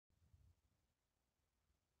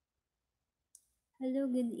Hello,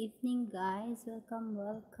 good evening, guys. Welcome,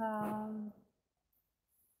 welcome.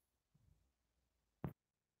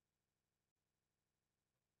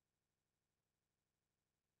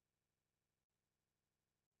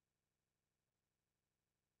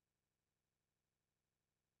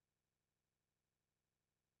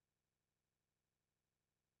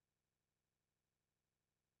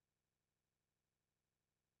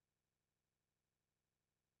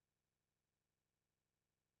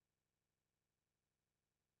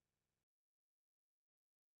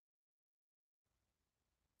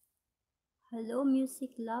 Hello,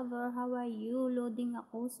 music lover. How are you? Loading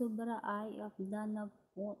ako. Sobra ay upda na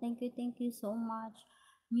po. Thank you so much,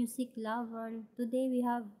 music lover. Today we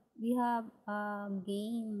have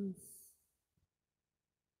games.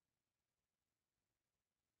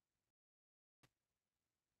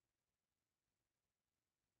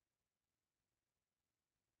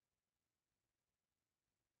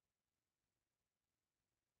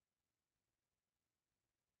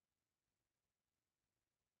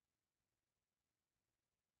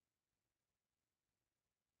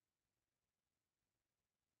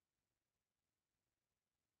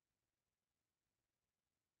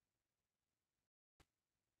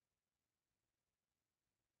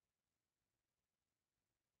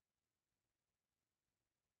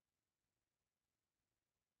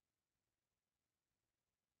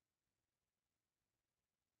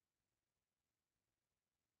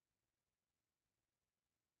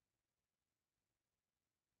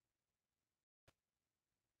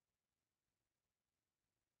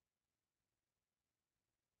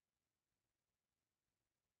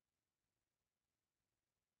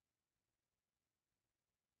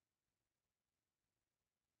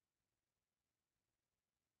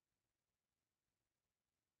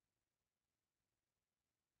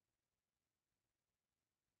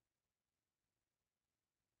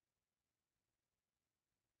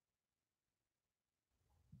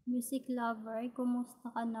 Music lover,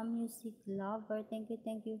 kumusta ka na, music lover? Thank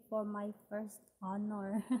you for my first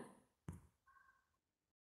honor.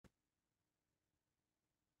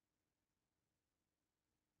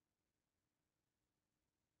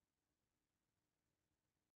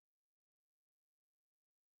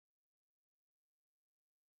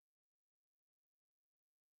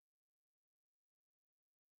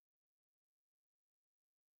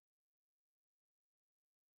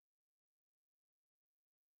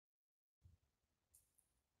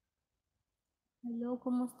 Hello,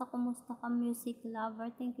 kumusta ka, music lover?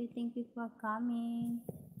 Thank you for coming.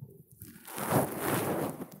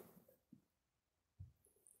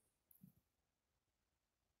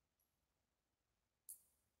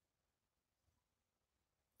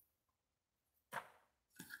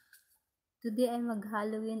 Today ay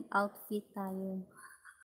mag-Halloween outfit tayo.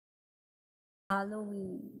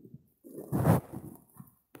 Halloween.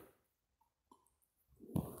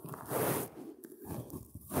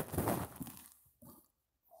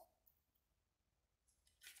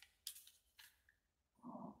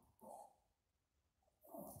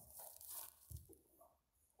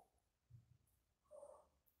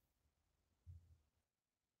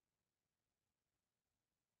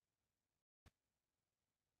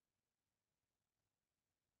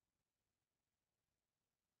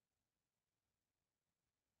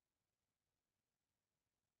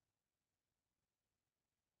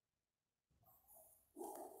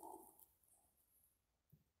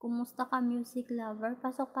 Kumusta ka, music lover?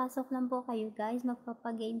 Pasok-pasok lang po kayo, guys.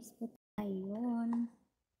 Magpapa-games po tayo ngayon.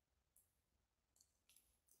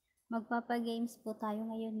 Magpapa-games po tayo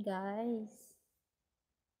ngayon, guys.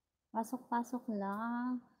 Pasok-pasok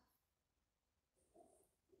lang.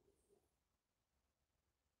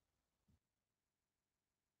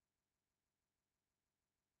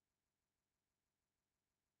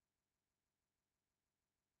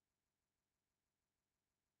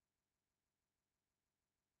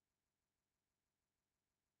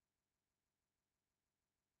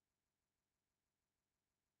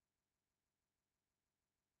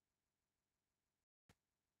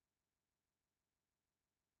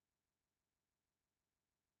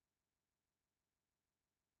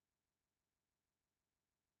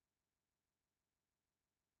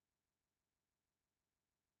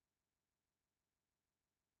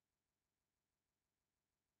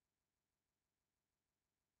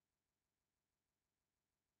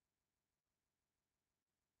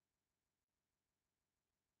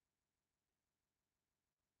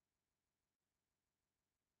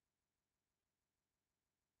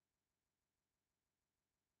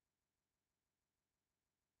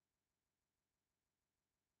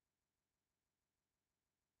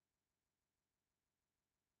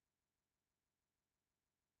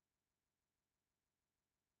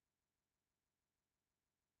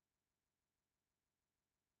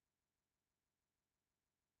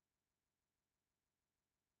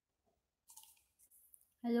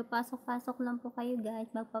 Hello, pasok-pasok lang po kayo guys.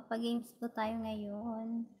 Magpapagames po tayo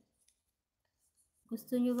ngayon.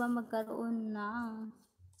 Gusto nyo ba magkaroon ng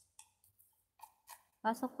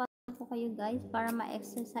pasok-pasok po kayo guys para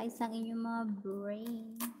ma-exercise ang inyong mga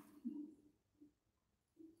brain.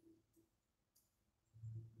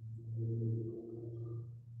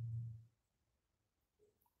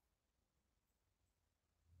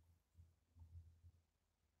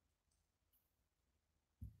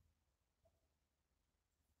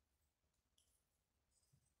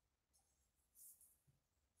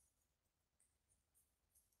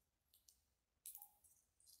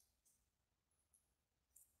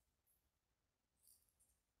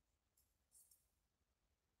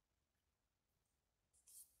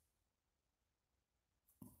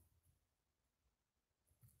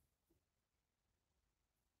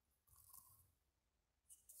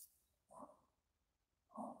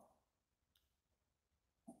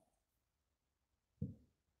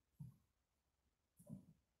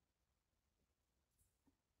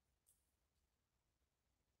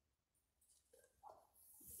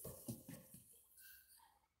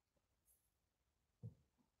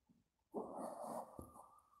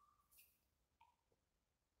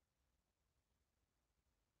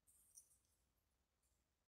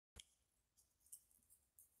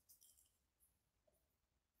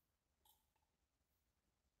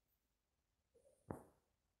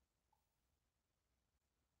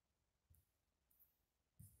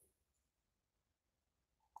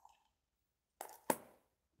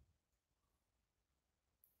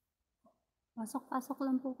 Pasok-pasok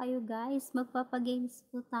lang po kayo guys. Magpapagames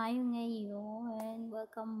po tayo ngayon.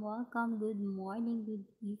 Welcome, welcome. Good morning, good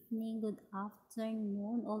evening, good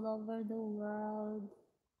afternoon all over the world.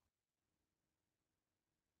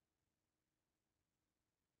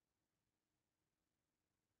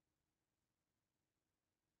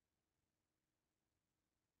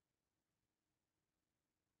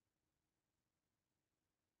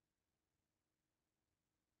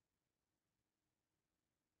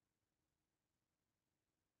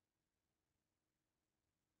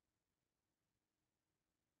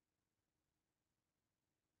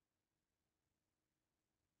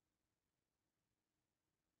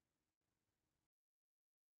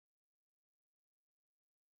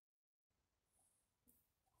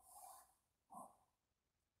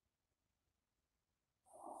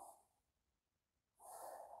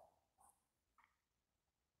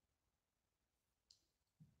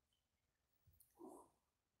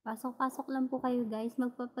 Pasok-pasok lang po kayo guys.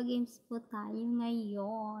 Magpapagames po tayo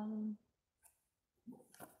ngayon.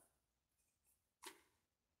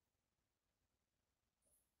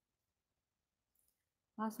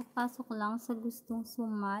 Pasok-pasok lang sa gustong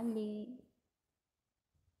sumali.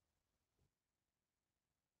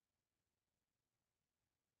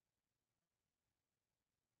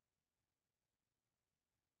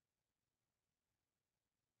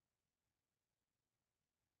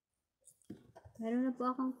 Meron na po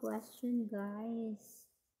akong question guys.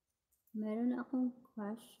 Meron na akong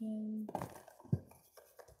question.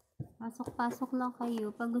 Pasok-pasok lang kayo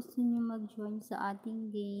pag gusto niyo mag-join sa ating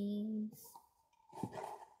games.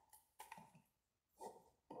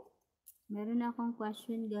 Meron na akong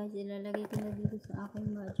question guys. Ilalagay ko na dito sa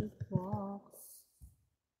aking magic box.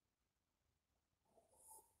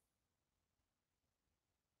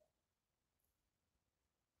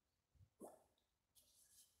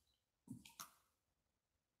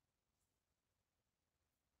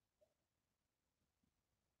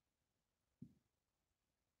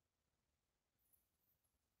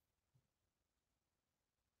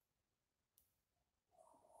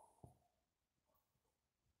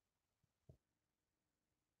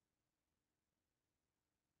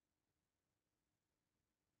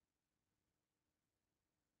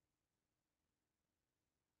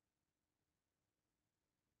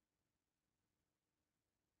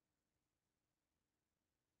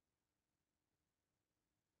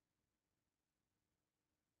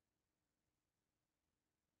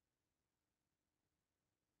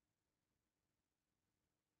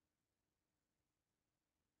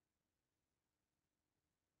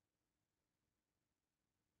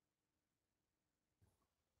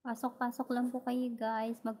 Pasok-pasok lang po kayo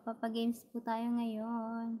guys. Magpapagames po tayo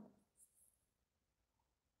ngayon.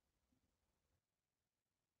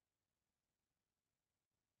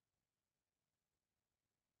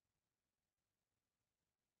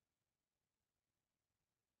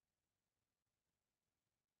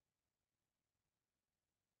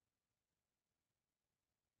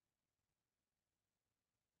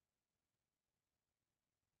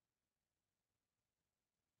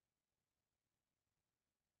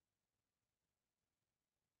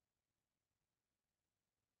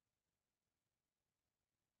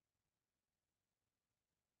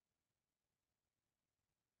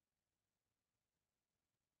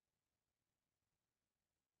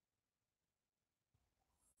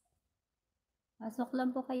 Pasok lang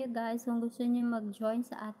po kayo guys kung gusto niyo mag-join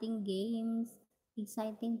sa ating games.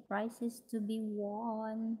 Exciting prizes to be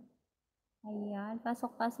won. Ayan,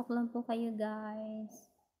 pasok-pasok lang po kayo guys.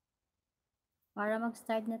 Para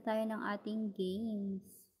mag-start na tayo ng ating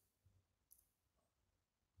games.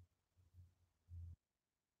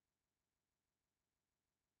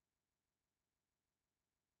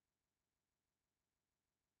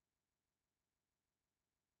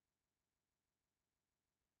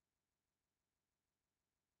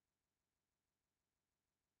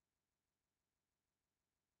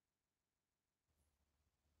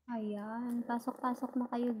 Ayan, pasok-pasok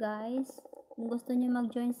na kayo guys. Kung gusto niyo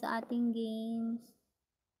mag-join sa ating games.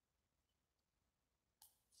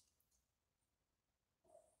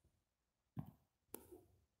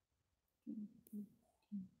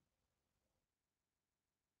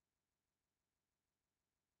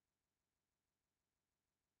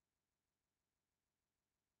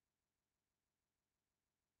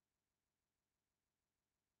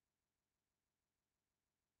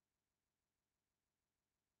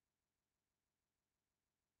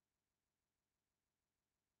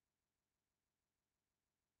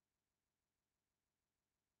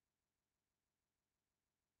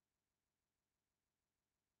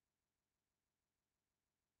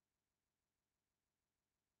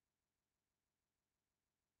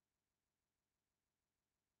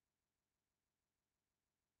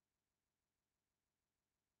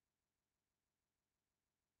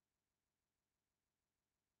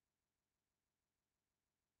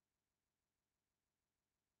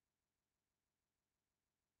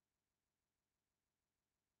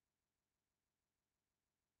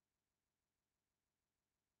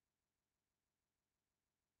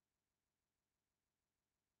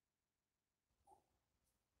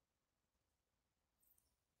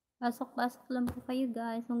 Pasok-pasok lang po kayo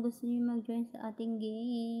guys kung gusto niyo mag-join sa ating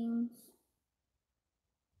games.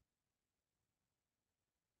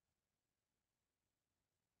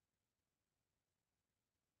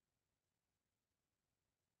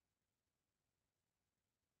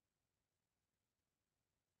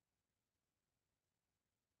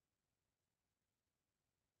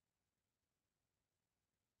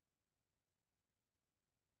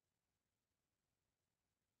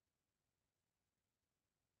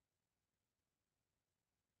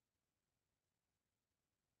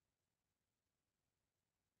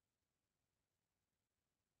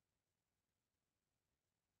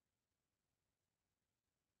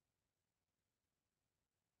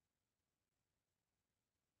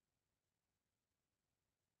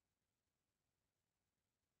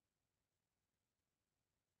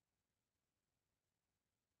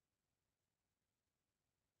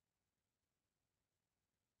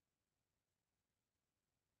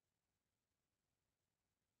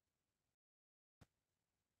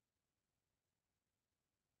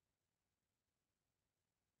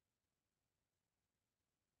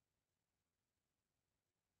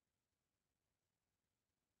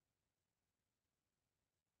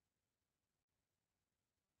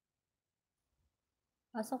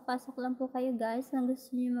 Pasok-pasok lang po kayo guys kung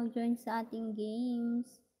gusto niyo mag-join sa ating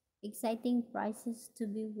games. Exciting prizes to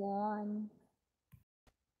be won.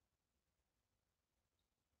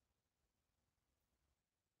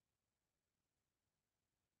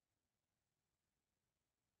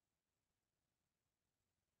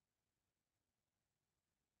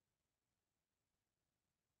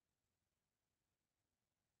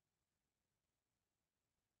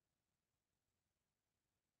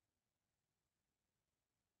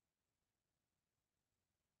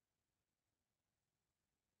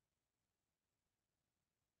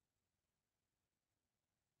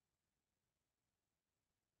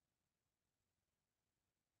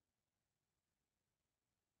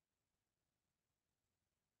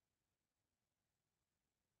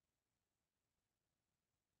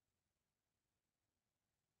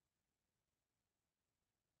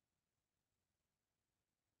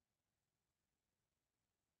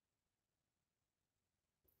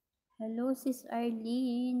 Hello, Sis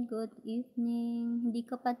Arlene. Good evening. Hindi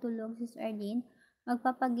ka pa tulog, Sis Arlene?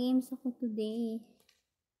 Magpapagames ako today.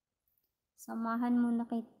 Samahan mo na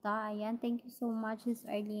kita. Ayan, thank you so much, Sis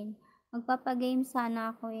Arlene. Magpapagame sana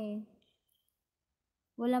ako eh.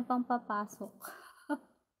 Walang pang papasok.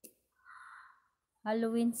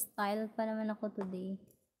 Halloween style pa naman ako today.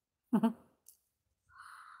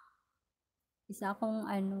 Isa akong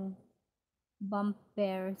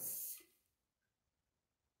bumpers.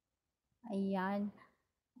 Ayan.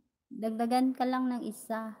 Dagdagan ka lang ng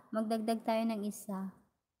isa. Magdagdag tayo ng isa.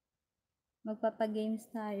 Magpapagames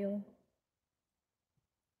tayo.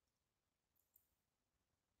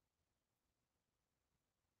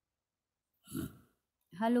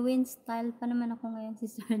 Halloween style pa naman ako ngayon,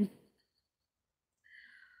 Sister Lynn.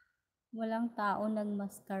 Walang tao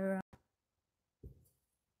nagmaskara.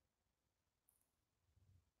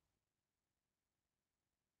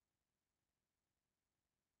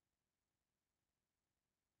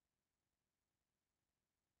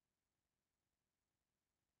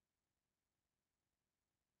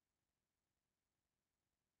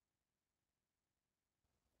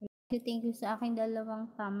 Thank you sa aking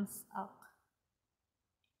dalawang thumbs up.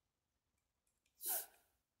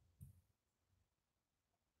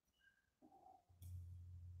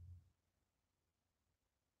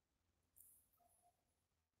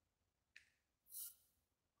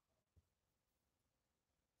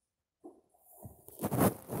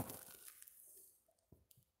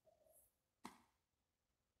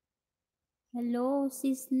 Hello,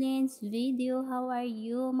 Sis Lynn's video. How are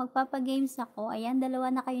you? Magpapagames ako. Ayan,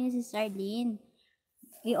 dalawa na kayo ni Sis Arlene.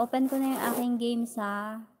 I-open ko na yung aking games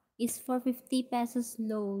ha. Is for 50 pesos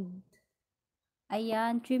load.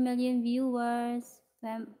 Ayan, 3 million viewers.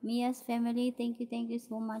 Mia's family, thank you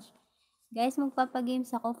so much. Guys,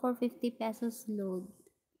 magpapagames ako for 50 pesos load.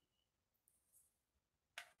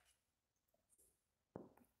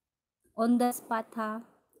 On the spot ha.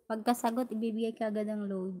 Pagkasagot, ibibigay ka agad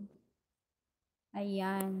ng load.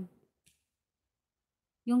 Ayan.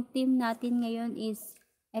 Yung team natin ngayon is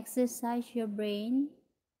exercise your brain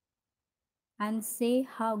and say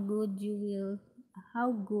how good you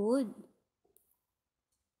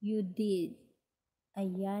did.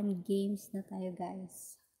 Ayan, games na tayo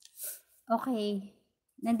guys. Okay,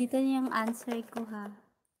 nandito na yung answer ko ha.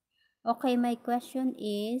 Okay, my question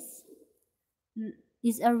is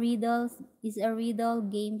a riddle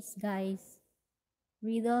games guys.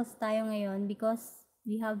 Riddles tayo ngayon because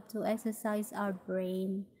we have to exercise our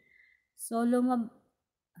brain. So,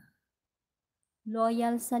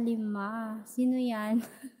 loyal sa 5. Sino yan?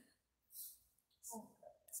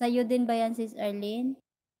 Sa'yo din ba yan, Sis Arlene?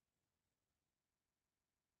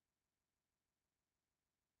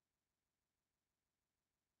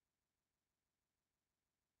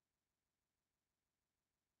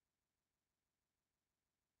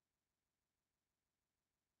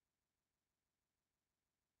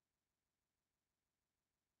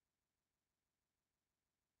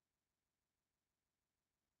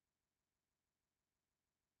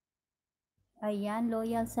 Ayan,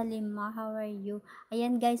 loyal sa 5. How are you?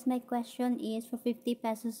 Ayan guys, my question is for 50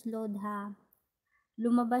 pesos load ha.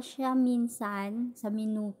 Lumabas siya minsan sa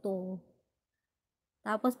minuto.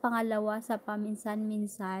 Tapos pangalawa sa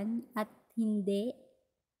paminsan-minsan at hindi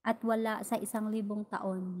at wala sa 1,000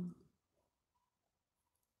 taon.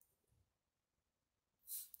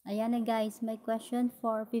 Ayan na guys, my question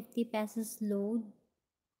for 50 pesos load.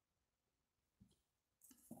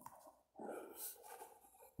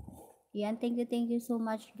 Ayan, thank you so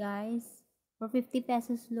much guys. For 50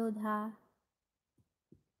 pesos load ha.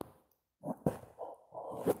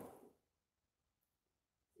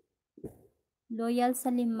 Loyal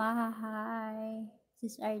sa 5, hi.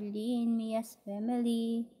 Sis Arlene, Mia's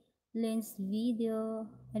family, Lynn's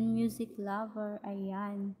video, and music lover.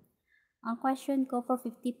 Ayan. Ang question ko for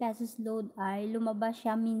 50 pesos load ay lumabas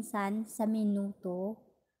siya minsan sa minuto,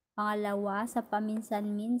 pangalawa sa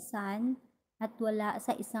paminsan-minsan, at wala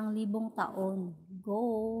sa 1,000 taon.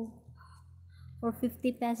 Go! For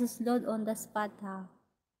 50 pesos load on the spot ha.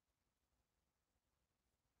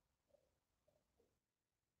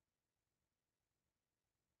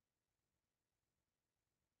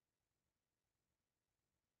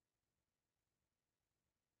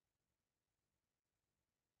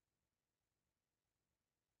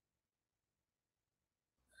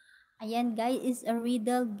 Ayan guys, is a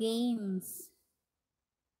riddle games.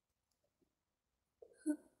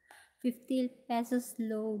 50 pesos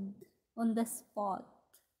load on the spot.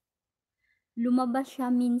 Lumabas siya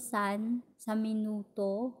minsan sa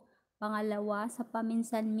minuto, pangalawa sa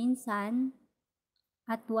paminsan-minsan,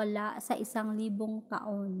 at wala sa 1,000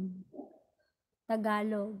 taon.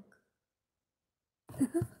 Tagalog.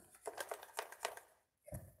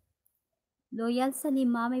 Loyal sa 5,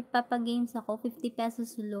 may papagames ako, 50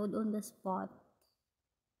 pesos load on the spot.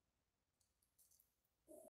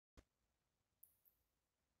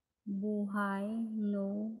 Buhay,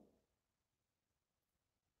 no.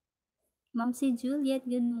 Ma'am si Juliet,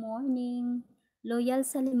 good morning. Loyal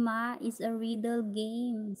sa 5 is a riddle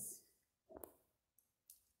games.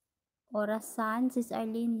 Orasan, Sis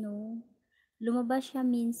Arlene, no. Lumabas siya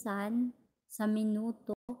minsan sa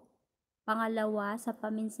minuto, pangalawa sa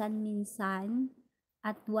paminsan-minsan,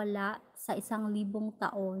 at wala sa 1,000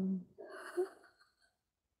 taon.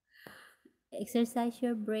 Exercise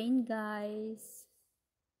your brain, guys.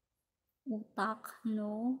 Utak,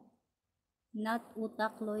 no. Not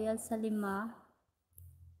utak, loyal sa 5.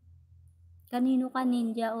 Kanino ka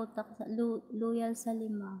ninja, utak, loyal sa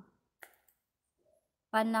 5.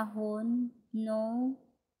 Panahon, no.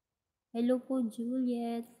 Hello po,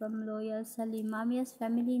 Juliet, from loyal sa 5. Yes,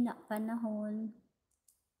 family na panahon.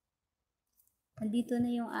 Nandito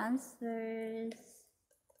na yung answers.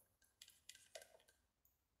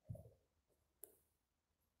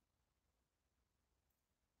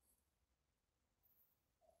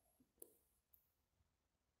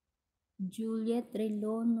 Juliet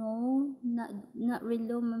Relo, no. Not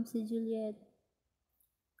Relo, ma'am, si Juliet.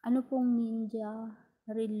 Ano pong ninja?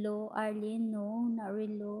 Relo, Arlene, no. Not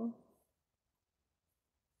Relo.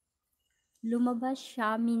 Lumabas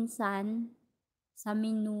siya minsan sa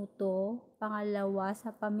minuto, pangalawa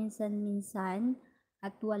sa paminsan-minsan,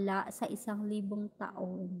 at wala sa 1,000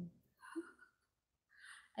 taon.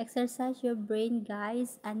 Exercise your brain,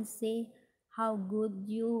 guys, and say how good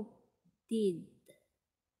you did.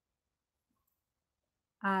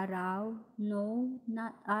 Araw, no,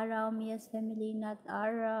 not araw. Mia's family, not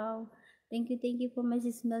araw. Thank you for my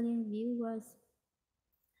 6 million viewers.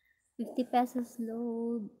 50 pesos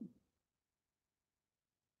load.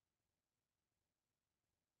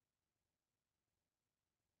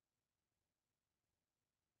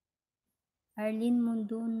 Arlene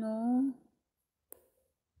Mundo, no.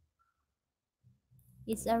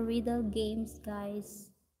 It's a riddle games,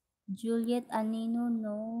 guys. Juliet Anino,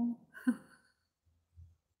 no.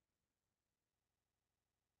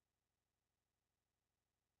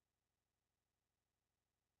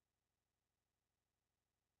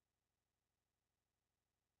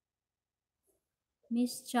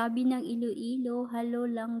 Miss Chubby ng Iloilo, hello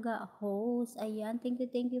Langga host. Ayan, thank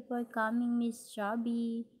you for coming, Miss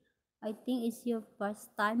Chubby. I think it's your first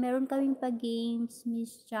time. Meron kaming pa-games,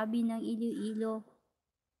 Miss Chubby ng Iloilo.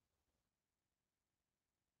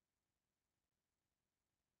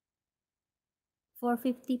 For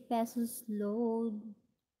 50 pesos load.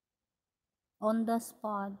 On the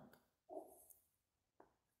spot.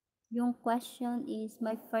 Yung question is,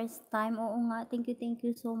 my first time. Oo nga, thank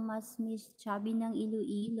you so much, Miss Chubby ng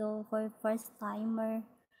Iloilo, for first timer.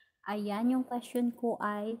 Ayan, yung question ko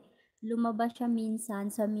ay, lumabas siya minsan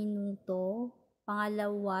sa minuto,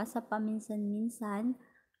 pangalawa sa paminsan-minsan,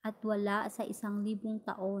 at wala sa 1,000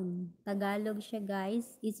 taon. Tagalog siya, guys.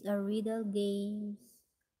 It's a riddle games.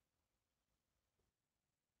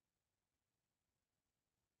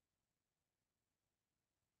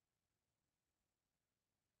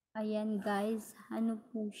 Ayan, guys. Ano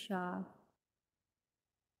po siya?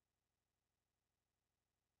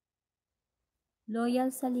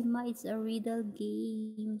 Loyal sa 5, it's a riddle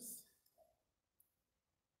games.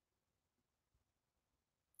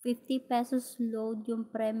 50 pesos load yung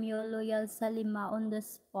premyo loyal sa 5 on the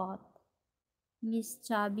spot. Miss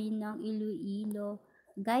Chubby ng Iloilo.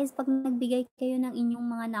 Guys, pag nagbigay kayo ng inyong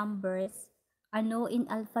mga numbers, ano in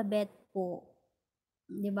alphabet po.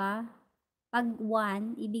 'Di ba? Pag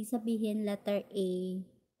 1, ibig sabihin letter A.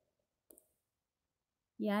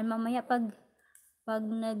 Yan, mamaya pag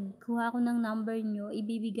nagkuha ako ng number nyo,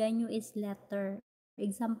 ibibigay nyo is letter.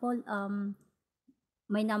 Example,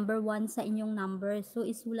 may number 1 sa inyong number. So,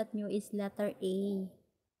 isulat nyo is letter A.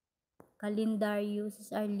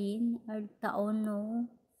 Calendarius, Arlene, taon,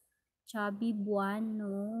 no. Chubby, buwan,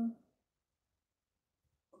 no.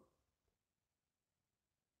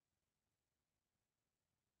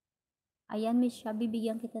 Ayan, Miss Chubby,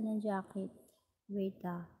 bigyan kita ng jacket. Wait,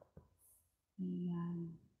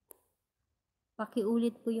 Ayan.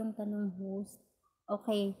 Pakiulit po yung tanong, host.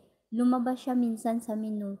 Okay, lumabas siya minsan sa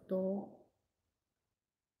minuto.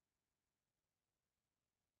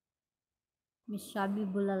 Miss Chubby,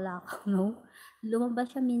 bulalakaw, no?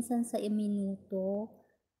 Lumabas siya minsan sa minuto,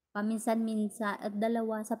 paminsan-minsan, at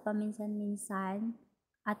dalawa sa paminsan-minsan,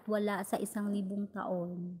 at wala sa 1,000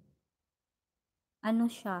 taon. Ano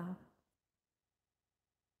siya?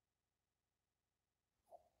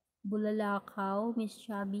 Bulalakaw, Miss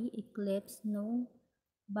Chubby. Eclipse, no.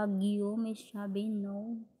 Bagyo, Miss Chubby,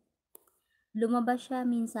 no. Lumabas siya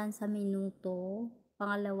minsan sa minuto,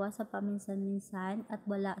 pangalawa sa paminsan-minsan, at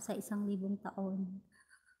wala sa 1,000 taon.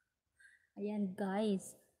 Ayan,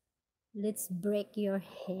 guys. Let's break your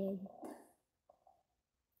head.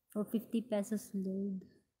 For 50 pesos load.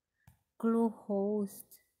 Clue host.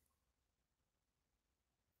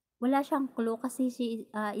 Wala siyang clue kasi she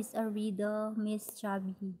is a riddle, Miss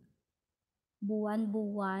Chubby. Buwan,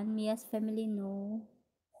 Mia's family, no.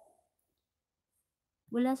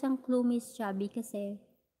 Wala siyang clue, Miss Chubby, kasi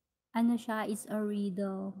ano siya is a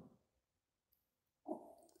riddle.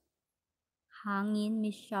 Hangin,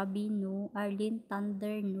 Miss Chubby, no. Arlene,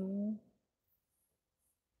 thunder, no.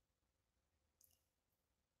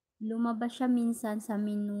 Lumabas siya minsan sa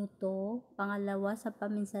minuto, pangalawa sa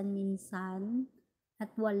paminsan-minsan,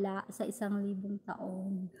 at wala sa 1,000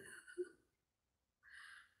 taon.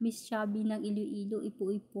 Miss Chubby ng Iloilo,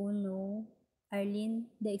 Ipu-Ipo, no?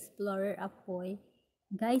 Arlene the Explorer, Apoy.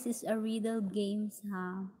 Guys, it's a riddle games,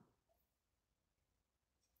 ha?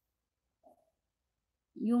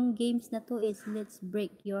 Yung games na to is let's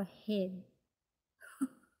break your head.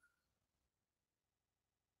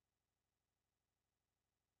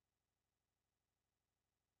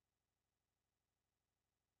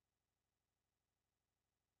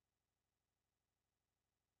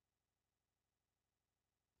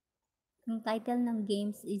 Ang title ng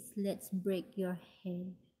games is Let's Break Your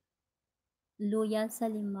Head. Loyal sa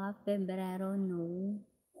 5 Pebrero, no?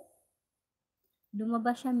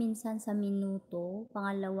 Lumabas siya minsan sa minuto,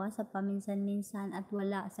 pangalawa sa paminsan-minsan at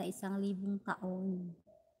wala sa 1,000 taon.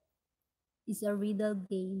 Is a riddle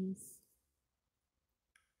games.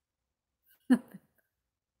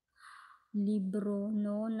 Libro,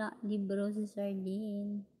 no? Na libro si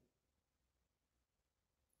Sardine.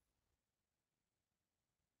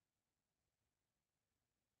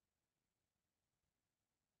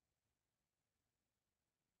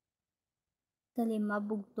 Sa 5,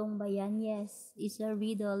 bugtong ba yan? Yes, is a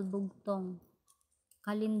riddle, bugtong.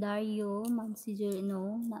 Kalendaryo, Ma'am si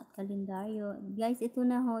no, not kalendaryo. Guys, ito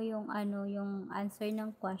na ho yung yung answer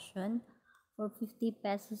ng question for 50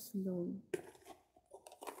 pesos load.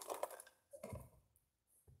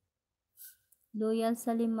 Loyal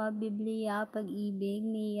sa 5, Biblia, Pag-ibig,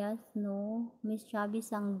 Niyas, no. Miss Chubby,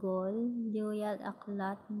 Sanggol, Loyal,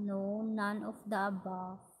 Aklat, no. None of the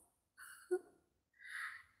above.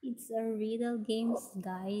 It's a riddle games,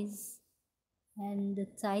 guys. And the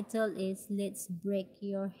title is Let's Break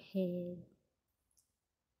Your Head.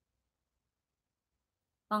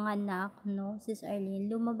 Panganak, no, Sis Arlene.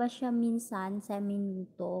 Lumabas siya minsan sa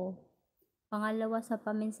minuto. Pangalawa sa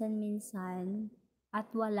paminsan-minsan at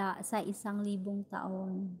wala sa 1,000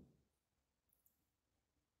 taon.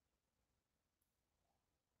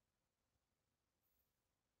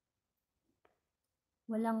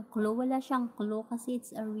 Wala siyang clue kasi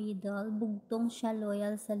it's a riddle. Bugtong siya,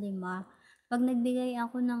 loyal sa 5. Pag nagbigay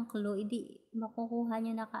ako ng clue, hindi makukuha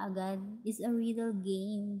niyo na kaagad. It's a riddle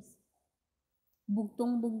games.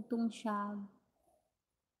 Bugtong-bugtong siya.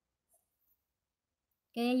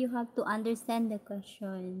 Kaya you have to understand the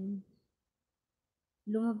question.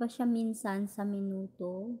 Lumabas siya minsan sa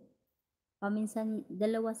minuto,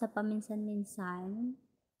 dalawa sa paminsan-minsan,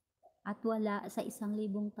 at wala sa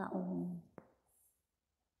 1,000 taon.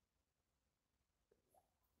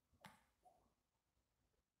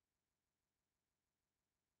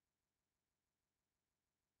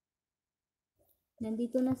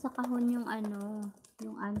 Nandito na sa kahon yung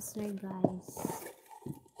yung answer, guys.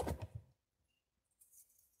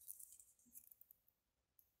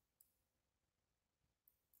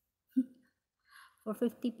 For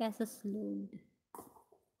 50 pesos load.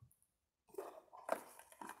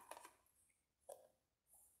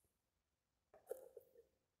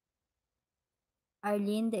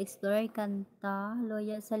 Arlene the Explorer, kanta.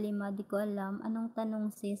 Loyal sa 5, di ko alam. Anong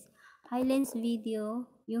tanong, sis? Highlands video,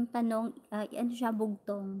 yung tanong, ano siya,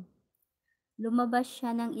 bugtong. Lumabas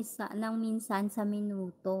siya ng minsan sa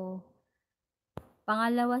minuto.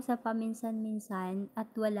 Pangalawa sa paminsan-minsan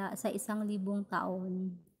at wala sa 1,000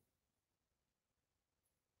 taon.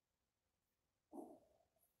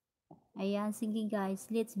 Ayan, sige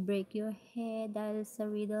guys, let's break your head dahil sa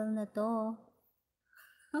riddle na to.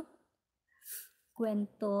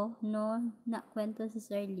 Kwento, no? Kwento si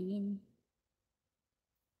Sarlene.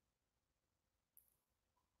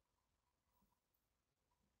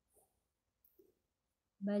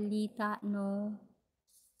 Balita, no?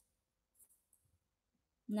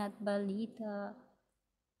 Not balita.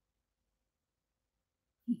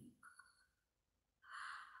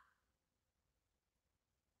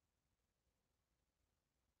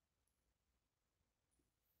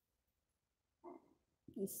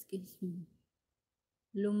 Excuse me.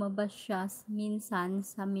 Lumabas siya minsan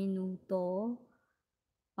sa minuto,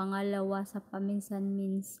 pangalawa sa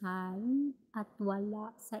paminsan-minsan, at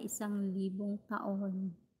wala sa 1,000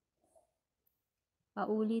 taon.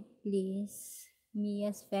 Paulit please.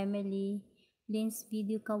 Mia's Family, Lynn's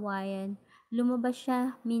Video Kawayan. Lumabas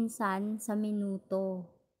siya minsan sa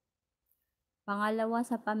minuto. Pangalawa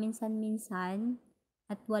sa paminsan-minsan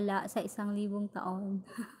at wala sa 1,000 taon.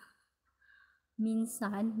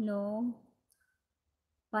 Minsan, no?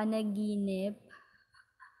 Panaginip.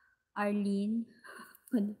 Arlene.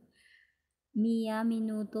 Mia,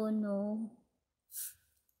 minuto, no?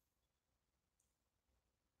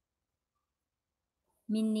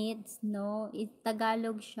 Minutes, no?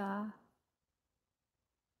 Tagalog siya.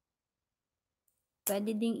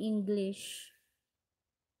 Pwede ding English.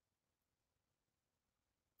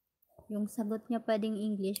 Yung sagot niya pwedeng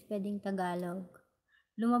English, pwedeng Tagalog.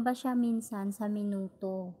 Lumabas siya minsan sa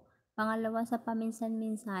minuto. Pangalawa sa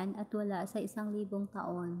paminsan-minsan at wala sa 1,000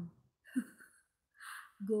 taon.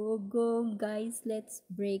 Go, go, guys, let's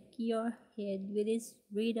break your head with this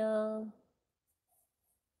riddle.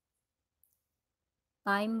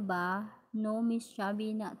 Time ba? No, Miss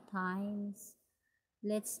Chubby, not times.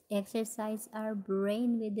 Let's exercise our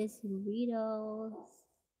brain with these riddles.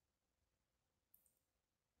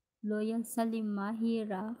 Loyal sa 5,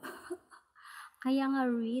 hirap. Kaya nga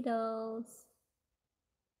riddles.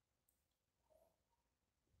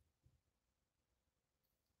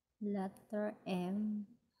 Letter M.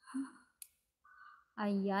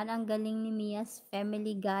 Ayan, ang galing ni Mia's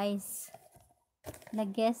family, guys.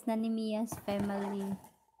 Nag-guess na ni Mia's family.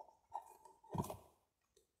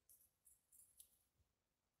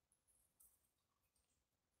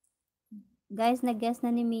 Guys, nag-guess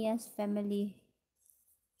na ni Mia's family.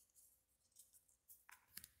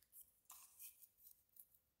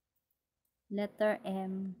 Letter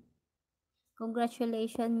M.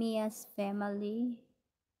 Congratulations, Mia's family.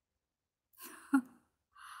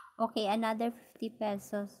 Okay, another 50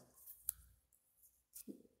 pesos.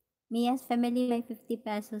 Mia's family, may 50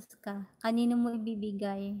 pesos ka. Kanino mo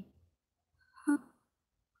ibibigay?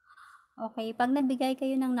 Okay, pag nagbigay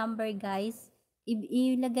kayo ng number, guys,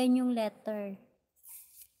 ilagay niyong letter.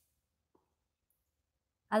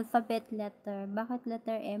 Alphabet letter. Bakit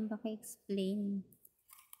letter M? Paki-explain.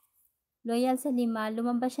 Loyal sa 5,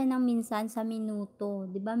 lumabas siya ng minsan sa minuto.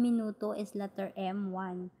 'Di ba minuto is letter M,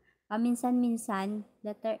 1. Paminsan-minsan,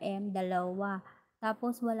 letter M, 2.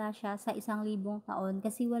 Tapos wala siya sa 1,000 taon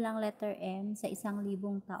kasi walang letter M sa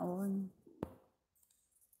 1,000 taon.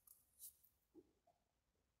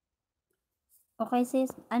 Okay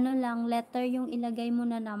sis, ano lang, letter yung ilagay mo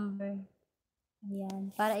na number.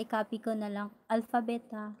 Ayan, para i-copy ko na lang. Alphabet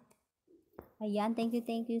ha. Ayan, thank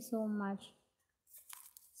you so much.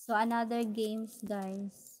 So, another games,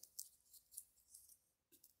 guys.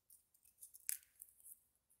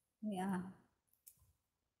 Yeah.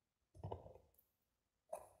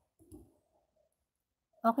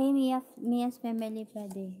 Okay, Mia's family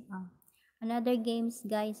pwede. Another games,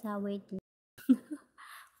 guys, ha. Wait lang.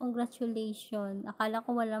 Congratulations. Akala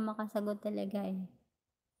ko wala makasagot talaga eh.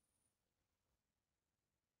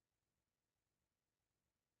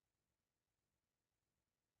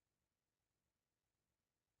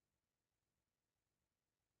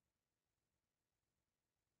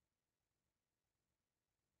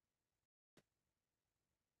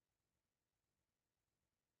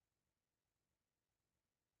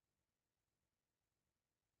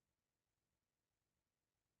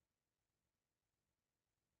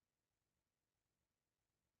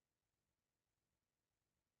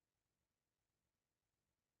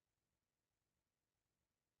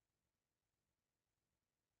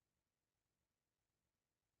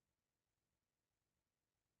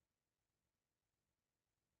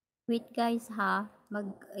 Wait guys ha,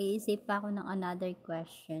 mag-iisip pa ako ng another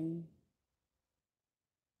question.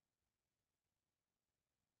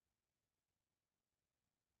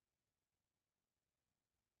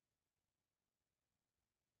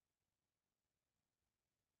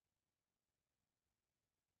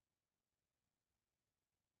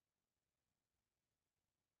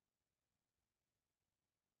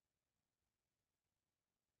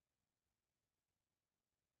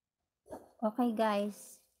 Okay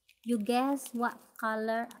guys, you guess what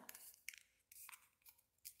color?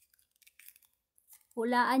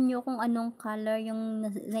 Hulaan nyo kung anong color yung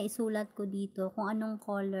naisulat ko dito, kung anong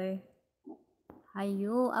color.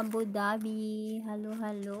 Hayo, Abu Dhabi. Hello,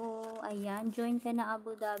 hello. Ayan, join ka na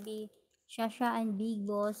Abu Dhabi. Shasha and Big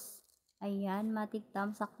Boss. Ayan, Matik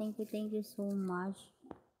Tamsak. Thank you so much.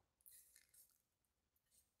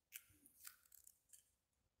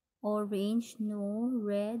 Orange, no.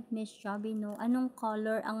 Red, Miss Chubby, no. Anong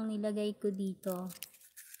color ang nilagay ko dito?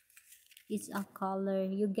 It's a color.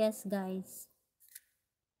 You guess, guys.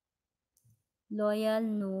 Loyal,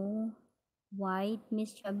 no. White,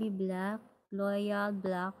 Miss Chubby, black. Loyal,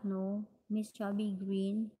 black, no. Miss Chubby,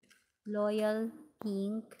 green. Loyal,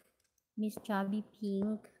 pink. Miss Chubby,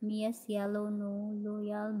 pink. Mia's yellow, no.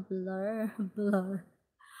 Loyal, blur. Blur.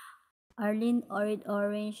 Arlene,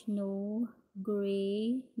 orange, no.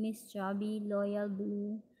 Gray. Miss Chubby, loyal,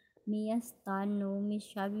 blue. Mia's tan, no. Miss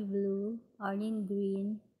Chubby, blue. Arlene,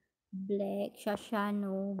 green. Black. Shasha,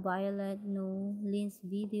 no. Violet, no. Lynn's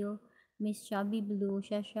video. Miss Chubby, blue.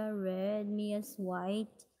 Shasha, red. Mia's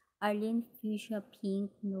white. Arlene fuchsia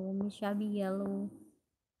pink, no. Miss Shabby yellow.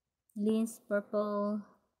 Lynn's purple.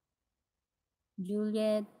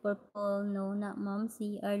 Juliet purple, no. Not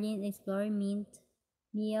Momsy. Arlene explore mint.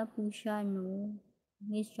 Mia fuchsia, no.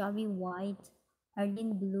 Miss Shabby white.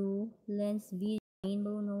 Arlene blue. Lens V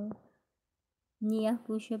rainbow, no. Nia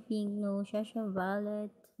fuchsia pink, no. Shasha violet.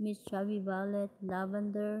 Miss Chubby violet.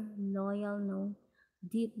 Lavender. Loyal, no.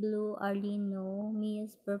 Deep blue. Arlene, no.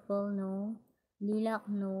 Mia's purple, no. Lilac,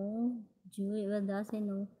 no. Julie Vadase,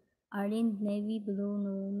 no. Arlene navy blue,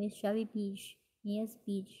 no. Miss Chubby peach. Mia's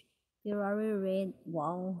peach. Ferrari red.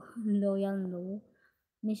 Wow. Loyal, no.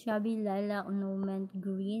 Miss Chubby lilac, no. Mint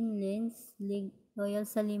green. Lens. Loyal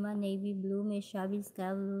Salima navy blue. Miss Chubby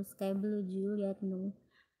sky blue. Sky blue Juliet, no.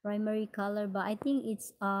 Primary color ba? I think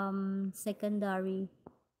it's secondary.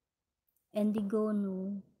 Indigo,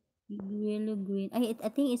 no. Yellow green. I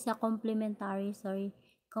think it's a complementary, sorry.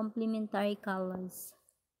 Complementary colors.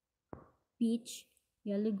 Peach,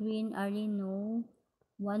 yellow green, Arlie, no.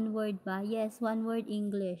 One word ba? Yes, one word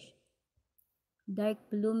English. Dark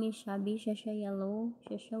blue, Miss Shabby, Shasha yellow,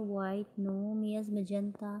 Shasha white, no. Mia's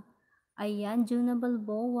magenta. Ayan, Juna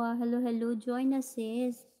Balboa. Hello, hello. Join us,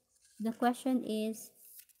 sis. The question is,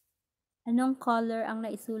 anong color ang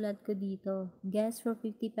naisulat ko dito? Guess for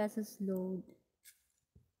 50 pesos load.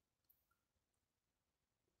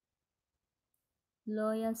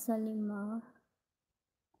 Loya Salima.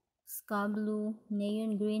 Sky blue.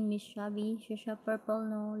 Neon green. Miss Shabby. Shasha purple,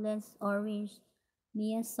 no. Lens orange.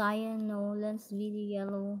 Mia cyan, no. Lens really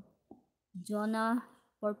yellow. Jonah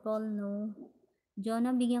purple, no.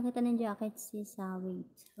 Jonah, bigyan kita ng jacket sis. Wait.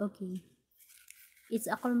 Okay. It's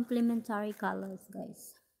a complementary colors,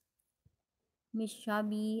 guys. Miss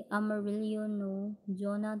Shabby, Amarillo, no.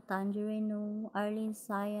 Jonah, Tangerine, no. Arlene,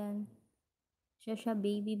 Cyan. Shasha,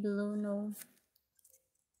 Baby Blue, no.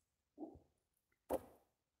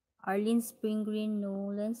 Arlene, Spring Green,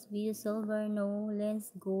 no. Lens, Video Silver, no.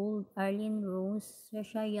 Lens, Gold. Arlene, Rose.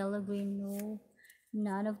 Shasha, Yellow Green, no.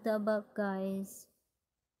 None of the above, guys.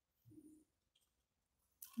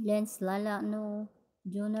 Lens, Lala, no.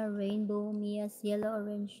 Jonah, Rainbow. Mia's Yellow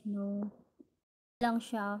Orange, no. Lang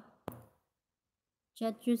siya.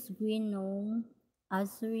 Chartreuse green, no.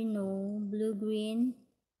 Azuri, no. Blue green.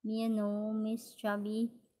 Mia, no. Miss Chubby.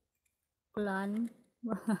 Clan.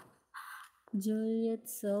 Juliet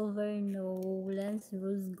silver, no. Lens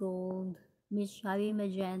rose gold. Miss Chubby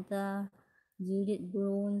magenta. Juliet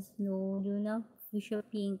bronze, no. Luna fuchsia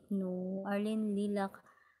pink, no. Arlene lilac.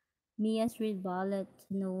 Mia's red violet,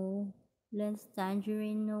 no. Lens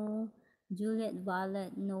tangerine, no. Juliet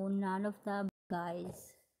violet, no. None of the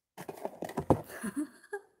guys.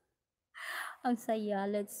 Ang saya,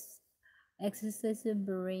 let's exercise the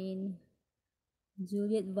brain.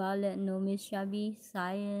 Juliet violet, no. Miss Shabby,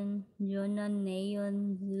 cyan. Jonah,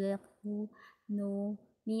 neon. Juliet, no.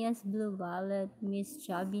 Mia's blue violet. Miss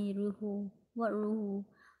Shabby, ruhu. What ruhu?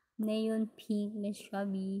 Neon pink, Miss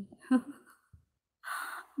Shabby.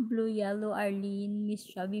 Blue, yellow, Arlene. Miss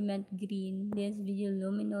Shabby, mint green. This video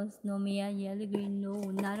luminous. No, Mia, yellow, green. No,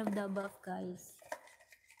 none of the above, guys.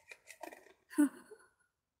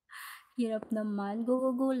 Hirap naman. Go,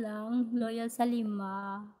 go, go lang. Loyal sa 5.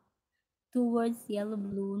 2 words, yellow,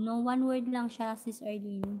 blue. No, 1 word lang siya, sis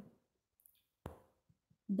Arlene.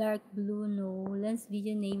 Dark blue, no. Lens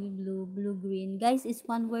video, navy blue. Blue, green. Guys, it's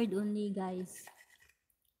 1 word only, guys.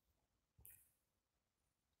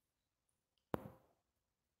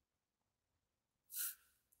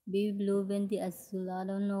 Baby blue, Venti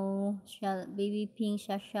azulado, no. Baby pink,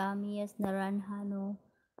 Shasha. Mia's naranja, no.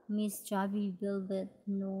 Miss Chubby velvet,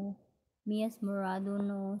 no. Mia's morado,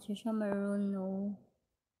 no. Shasha maroon, no.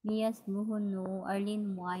 Mia's Muho, no.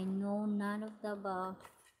 Arlene wine, no. None of the above.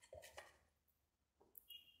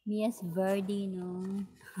 Mia's Verdi, no.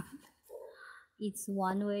 It's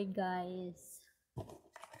 1 word, guys.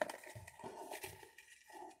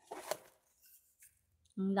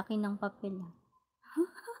 Ang laki ng papel.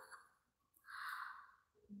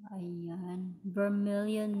 Ayan.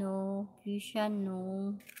 Vermilion, no. Fuchsia,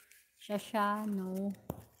 no. Shasha, no.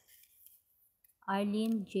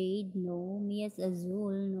 Arlene Jade, no. Mia's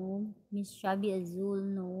Azul, no. Miss Shabby Azul,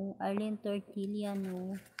 no. Arlene Tortilla,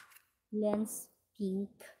 no. Lens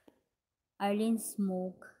Pink. Arlene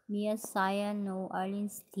Smoke. Mia Cyan, no. Arlene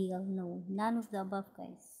Steel, no. None of the above,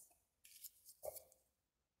 guys.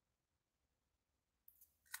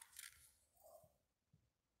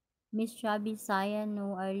 Miss Shabby Cyan,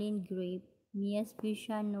 no. Arlene Grape. Mia's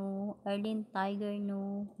Fuchsia, no. Arlene Tiger,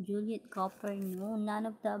 no. Juliet Copper, no. None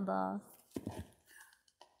of the above.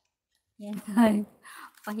 Yan.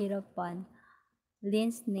 Pahirapan.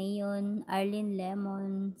 Lynn's Neon, Arlene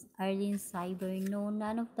Lemon, Arlene Cyber. No,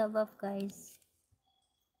 none of the above, guys.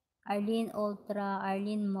 Arlene Ultra,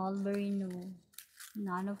 Arlene Mulberry. No,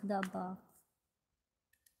 none of the above.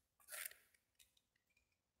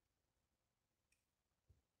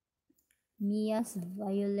 Mia's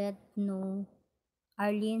Violet. No.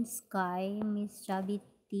 Arlene Sky, Miss Chubby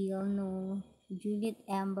Teal. No. Juliet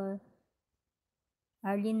Amber,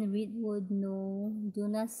 Arlene Reedwood. No.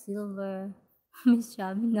 Juna Silver, Miss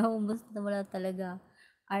Chubby. Naubos na wala talaga.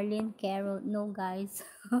 Arlene Carroll. No, guys.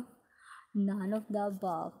 None of the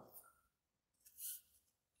above.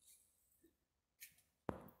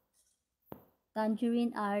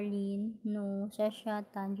 Tangerine Arlene, no. Shasha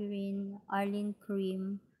Tangerine, Arlene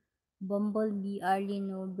Cream, Bumblebee Arlene,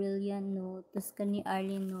 no. Brilliant, no. Tuscany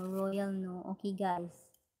Arlene, no. Royal, no. Okay, guys.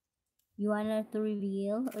 You wanna to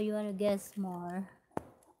reveal or you wanna guess more?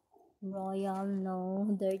 Royal,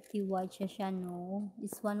 no. Dirty White Shasha, no.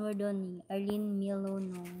 This one word only. Arlene Milo,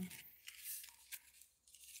 no.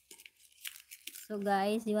 So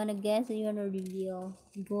guys, you wanna guess or you wanna reveal?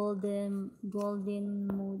 Golden Rod,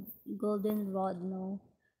 no.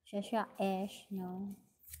 Shasha Ash, no.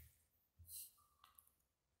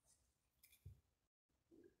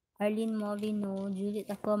 Arlene Molly, no. Juliet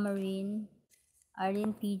Aquamarine,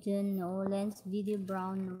 Arlene Pigeon, no. Lance Video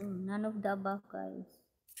Brown, no. None of the above, guys.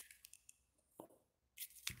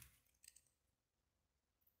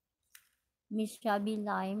 Miss Chubby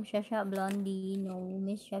Lime, Shasha Blondie, no.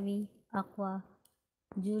 Miss Chubby Aqua,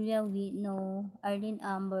 Julia Wheat, no. Arlene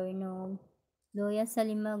Amber, no. Loya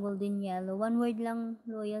Salima Golden Yellow. One word lang,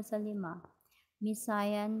 Loya Salima. Miss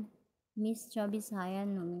Cyan, Miss Chubby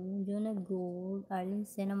Cyan, no. Jonah Gold, Arlene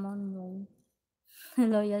Cinnamon, no.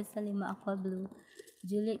 Loyal Salima Aqua Blue,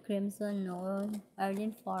 Juliet Crimson, no.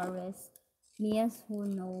 Arlene Forest, Mia Su,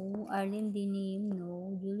 no. Arlene Dinim,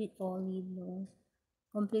 no. Juliet Olive, no.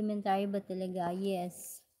 Complimentary ba talaga?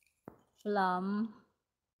 Yes. Plum,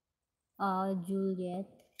 Juliet.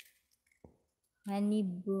 Honey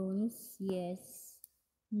Bruns, yes.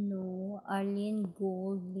 No. Arlene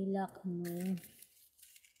Gold, Lilac, no.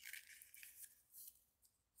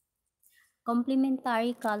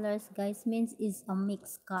 Complementary colors, guys, means is a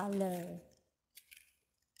mixed color.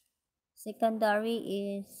 Secondary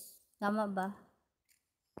is, tama ba?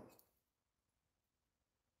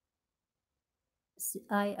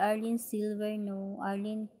 Arlene Silver, no.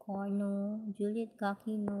 Arlene Corn, no. Juliet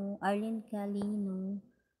Kaki, no. Arlene Kelly, no.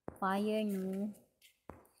 Fire, no.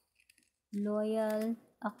 Loyal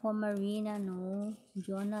Aquamarina, no.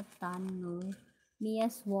 Jonathan, no.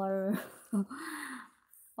 Mia's Water.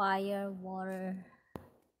 Fire, Water.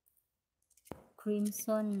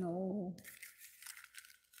 Crimson, no.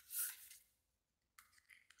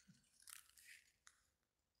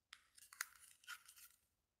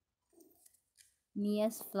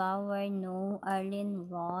 Mia's Flower, no. Arlene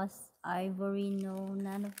Ross. Ivory, no.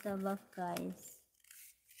 None of the above, guys.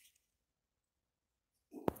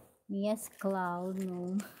 Mia's Cloud,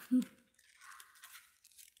 no.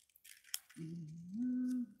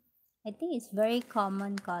 I think it's very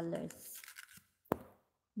common colors.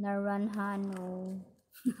 Naranha, no.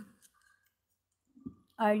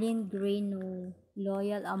 Arlene Gray, no.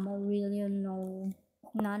 Loyal Amarillo, no.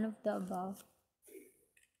 None of the above.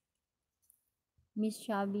 Miss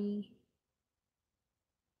Shabby,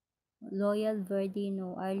 Loyal Verde,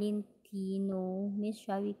 no. Arlene T, no. Miss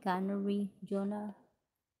Shabby Canary, Jonah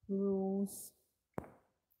Rose.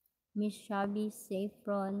 Miss Shabby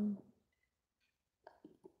Saffron,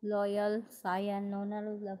 Loyal Cyan, no. None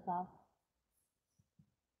of the above.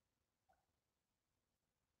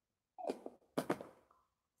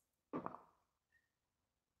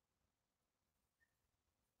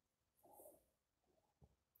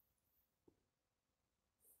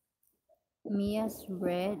 Mia's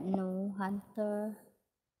Red, no. Hunter,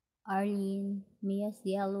 Arlene. Mia's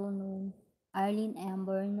Yellow, no. Arlene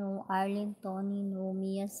Amber, no. Arlene Tony, no.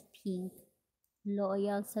 Mia's Pink.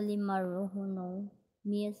 Loyal Salima Rojo, no.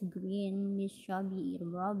 Mia's Green. Miss Shabby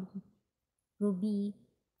Ruby.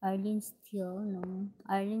 Arlene Steel, no.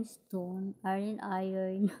 Arlene Stone. Arlene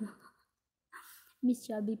Iron. Miss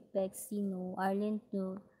Shabby Pexi, no. Arlene,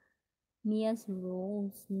 no. Mia's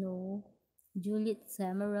Rose, no. Juliet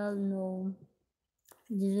Emerald, no.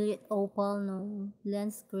 Juliet Opal, no.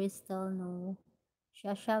 Lens Crystal, no.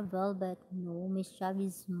 Shasha Velvet, no. Miss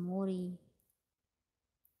Shabby's Mori.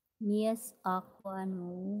 Mia's Aqua,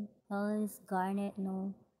 no. Helen's Garnet,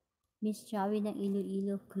 no. Miss Shabby ng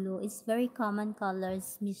Iloilo Clue. It's very common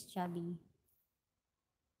colors, Miss Shabby.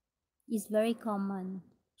 It's very common.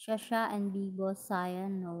 Shasha and Bibo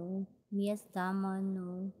Cyan, no. Mia's Diamond,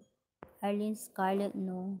 no. Arlene Scarlet,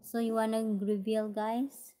 no. So you wanna reveal,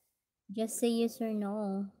 guys? Just say yes or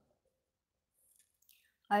no.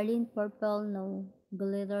 Arlene Purple, no.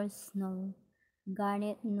 Glitters, no.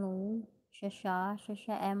 Garnet, no. Shasha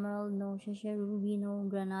Emerald, no. Shasha Ruby, no.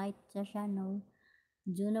 Granite, Shasha, no.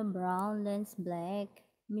 Juno Brown, Lens Black.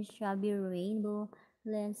 Miss Shabby Rainbow,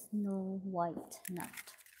 Lens no. White, not.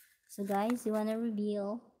 So guys, you wanna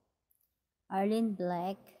reveal? Arlene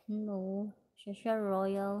Black, no. Shasha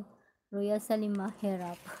Royal, Royal Salima,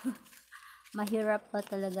 hirap. Mahirap pa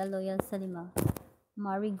talaga, Loyal Salima.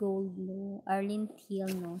 Marigold, no. Arlene Teal,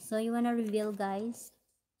 no. So you wanna reveal, guys?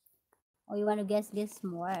 Or you wanna guess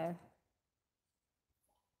more?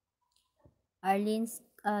 Arlene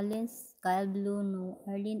Sky Blue, no.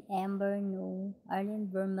 Arlene Amber, no. Arlene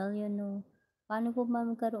Vermilion, no. Paano po ba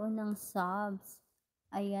magkaroon ng subs?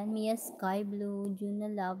 Ayan, Mia Sky Blue,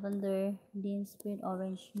 Juna Lavender, Lynn Spirit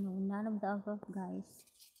Orange, no. None of the above, guys.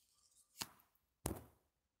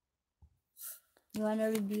 You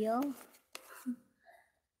wanna reveal?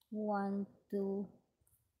 1, 2.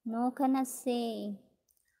 No, cannot say.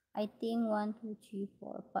 I think 1, 2, 3,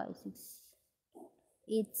 4, 5, 6.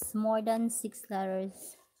 It's more than 6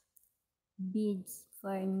 letters. Bids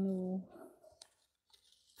for no.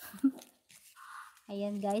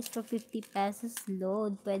 Ayan guys, for 50 pesos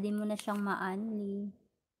load, pwede mo na siyang ma-unli.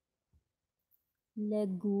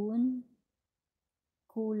 Lagoon.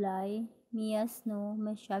 Kulay. Mia Snow.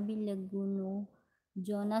 Mashabi Lagoon, no.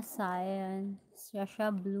 Jonah Cyan.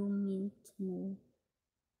 Sasha Blue Mint, no.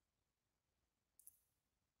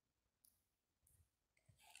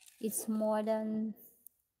 It's more than...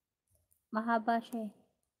 Mahaba siya eh.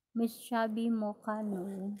 Miss Shabby Mocha,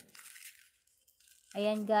 no.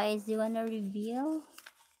 Ayan guys, you wanna reveal?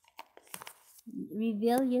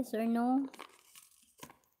 Reveal, yes or no?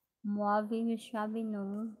 Mauve, Miss Shabby,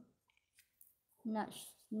 no. Not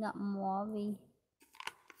Mauve.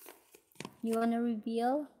 You wanna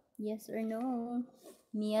reveal? Yes or no?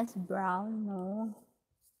 Mia's brown, no.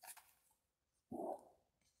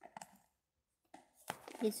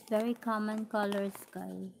 It's very common colors,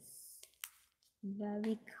 guys.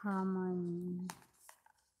 Very common.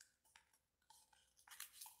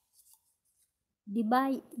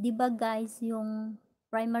 Diba guys, yung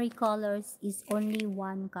primary colors is only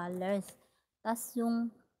one colors. Tas yung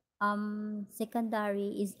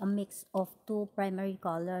secondary is a mix of two primary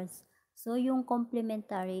colors. So yung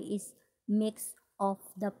complementary is mix of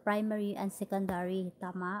the primary and secondary.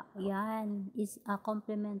 Tama? Yan is a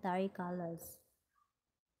complementary colors.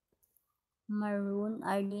 Maroon,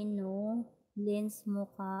 Arlene, no. Lens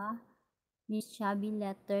Mocha. Miss Chubby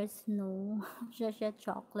Letters, no. Shasha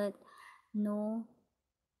Chocolate, no.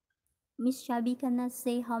 Miss Chubby, can na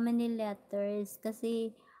say how many letters?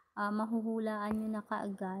 Kasi mahuhulaan nyo na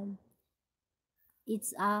kaagad.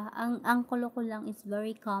 It's, ang kulo ko lang is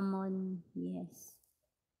very common. Yes.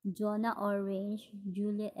 Jonah Orange,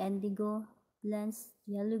 Juliet Indigo, Lens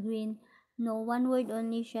Yellow Green. No, one word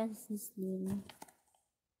only siya, Sislin.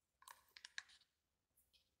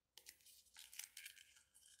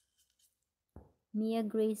 Mia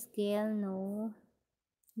Grayscale, no.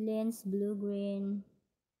 Lens Blue Green.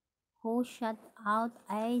 Who shut out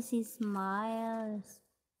Icy Smiles?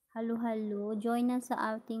 Halo. Join na sa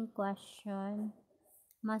ating question.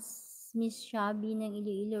 Miss Shabby ng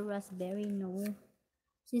Iloilo Raspberry, no.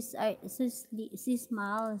 Sis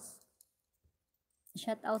Smiles.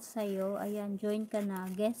 Shout out sa'yo. Ayan, join ka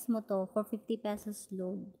na. Guess mo to for 50 pesos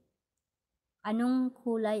load. Anong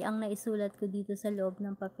kulay ang naisulat ko dito sa loob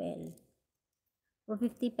ng papel? For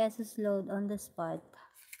 50 pesos load on the spot.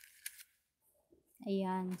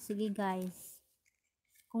 Ayan. Sige guys.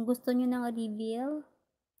 Kung gusto nyo ng reveal,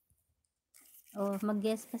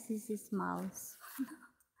 mag-guess pa si Mouse.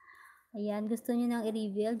 Ayan. Gusto nyo ng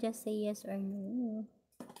i-reveal, just say yes or no.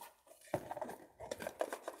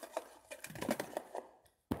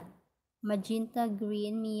 Magenta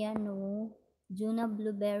Green, Mia, no. Juna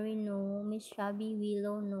Blueberry, no. Miss Shabby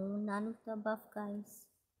Willow, no. None of the above, guys.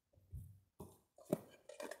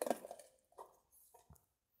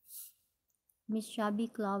 Miss Shabby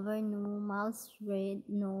Clover, no. Miles Red,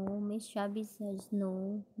 no. Miss Shabby says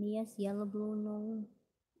no. Mia's Yellow Blue, no.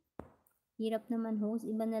 Hirap naman host.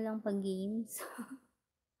 Iba na lang pag games.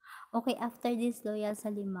 Okay, after this Loyal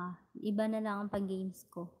Salima, iba na lang ang pag games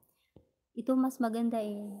ko. Ito mas maganda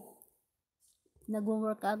eh.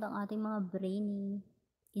 Nag-workout ang ating mga brainy.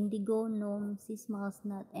 Indigo, no. Si Smiles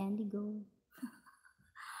not Indigo.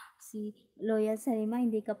 Si Loyal Salima,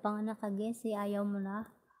 hindi ka pa nga nakaguess eh. Ayaw mo na.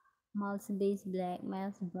 Miles Base Black,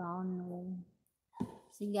 Miles Brown, no.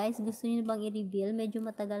 So guys, gusto niyo bang i-reveal? Medyo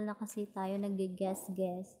matagal na kasi tayo nag-guess.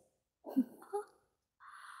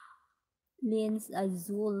 Lens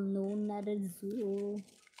azul. No, not azul.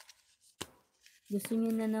 Gusto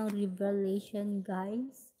niyo na ng revelation,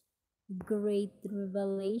 guys? Great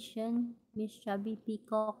revelation. Miss Chubby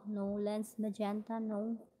Peacock, no. Lens magenta,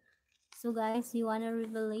 no. So guys, you want a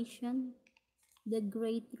revelation? The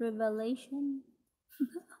great revelation?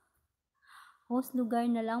 Host lugar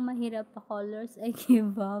na lang, mahirap pa colors. I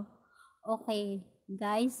give up. Okay,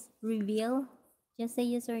 guys, reveal. Just say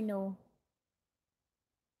yes or no.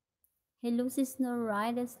 Hello, sis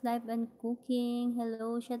Noridas Life and Cooking.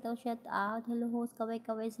 Hello, shout out. Hello, host,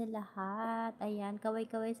 kaway-kaway sa lahat. Ayan,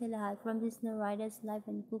 kaway-kaway sa lahat from sis Noridas Life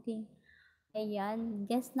and Cooking. Ayan,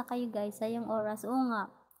 guess na kayo guys, sayang oras. Oo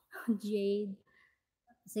nga, Jade.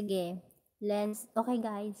 Sige, Lens. Okay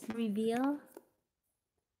guys, reveal.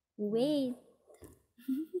 Wait.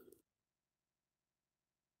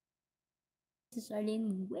 Sis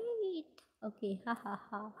Arlene, wait. Okay,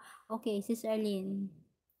 ha. Okay, Sis Arlene.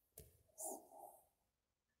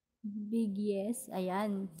 Big yes.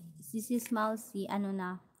 Ayan. Sis Mousy, ano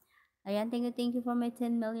na. Ayan, thank you for my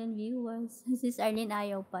 10 million viewers. Sis Arlene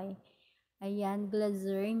ayaw pa eh. Ayan,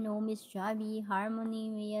 Glazer, no. Miss Chubby,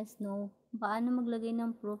 Harmony, yes, no. Paano maglagay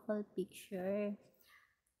ng profile picture?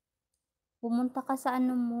 Pumunta ka sa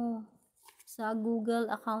ano mo, sa Google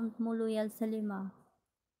account mo, Loyal sa 5.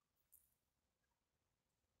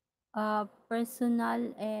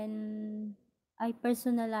 Personal and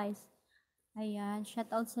personalized. Ayan,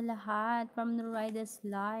 shout out sa lahat from the Riders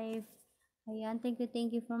Life. Ayan, thank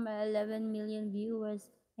you for my 11 million viewers.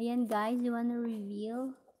 Ayan guys, you wanna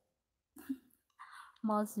reveal?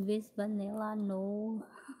 Malsvis Vanilla, no.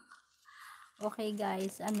 Okay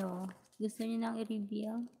guys, ano, gusto niyo nang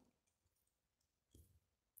i-reveal?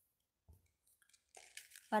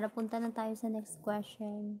 Para punta na tayo sa next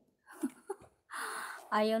question.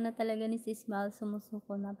 Ayaw na talaga ni Sis Mal,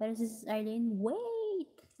 sumusuko na. Pero si Sis Arlene,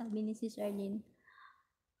 wait! Sabi ni Sis Arlene.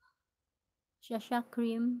 Shasha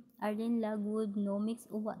Cream, Arlene Lagwood, no mix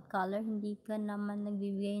o what color? Hindi ka naman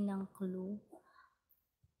nagbibigay ng clue.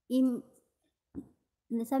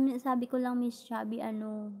 Sabi ko lang Miss Chubby,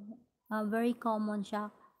 ano, very common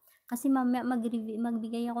siya. Kasi mamaya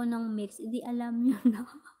magbigay ako ng mix, hindi alam nyo na.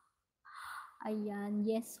 Ayan,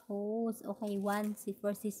 yes host. Okay, one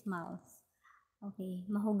for Sis Mouse. Okay,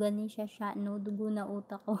 mahugani siya, no, dugo na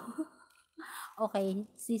utak ko. Okay,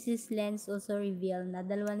 Sis Lens also reveal na.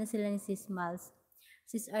 Dalawa na sila ni Sis Miles.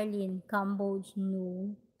 Sis Arlene, Cambodge,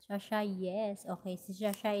 no. Shasha, yes. Okay, Sis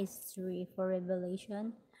Shasha is 3 for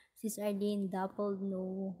revelation. Sis Arlene, Dappled,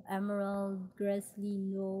 no. Emerald, Grassley,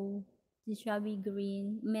 no. Sis Shabby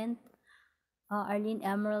Green, Mint, Arlene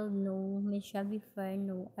Emerald, no. Miss Shabby Fair,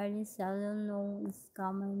 no. Arlene Salon, no.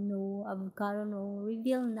 Scammer, no. Avocado, no.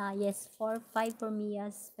 Reveal na, yes. 4-5 for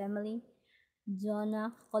Mia's family.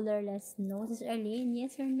 Jonah, colorless, no. Sis Arlene,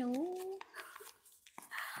 yes or no?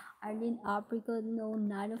 Arlene, apricot, no.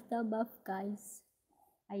 None of the above, guys.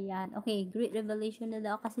 Ayan. Okay, great revelation na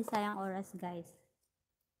daw kasi sayang oras, guys.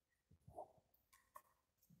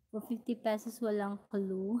 For 50 pesos, walang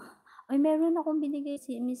clue. Ay, meron akong binigay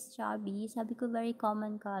si Miss Chubby. Sabi ko, very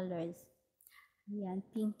common colors. Ayan,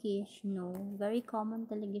 pinkish, no. Very common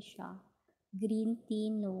talaga siya. Green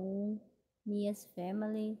tea, no. Mia's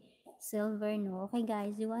family. Silver, no. Okay,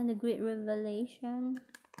 guys, you want a great revelation?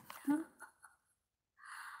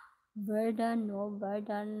 Verdun, no.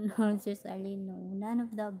 Verdun, no. Sis Arlene, no. None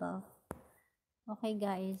of the above. Okay,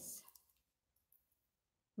 guys.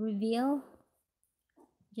 Reveal?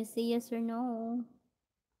 Just say yes or no.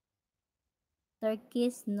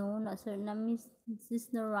 Turquoise, no. Na Miss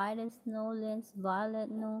Noridas, no. Lens, violet,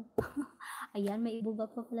 no. Ayan, may ibuga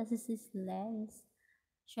pa pala si Sis Lens.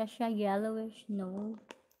 Shasha, yellowish, no.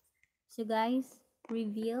 So, guys,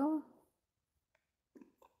 reveal.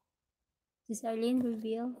 Sis Arlene,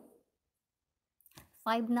 reveal.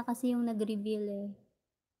 5 na kasi yung nag-reveal eh.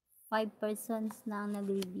 5 persons na ang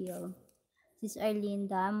nag-reveal. Sis Arlene,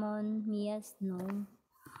 Damon, Mia Snow.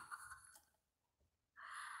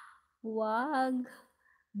 Wag.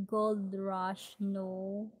 Gold Rush,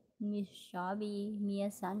 no. Miss Shabby,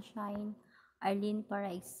 Mia Sunshine. Arlene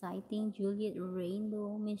para exciting. Juliet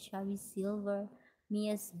Rainbow, Miss Shabby Silver.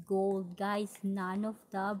 Mia's Gold. Guys, none of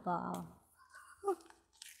the above.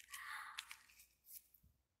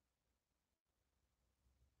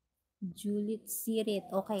 Juliet Sirit.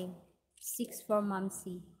 Okay. 6 for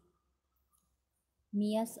Mamsi.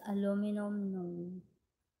 Mia's Aluminum, no.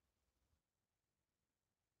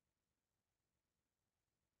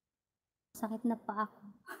 Sakit na pa ako.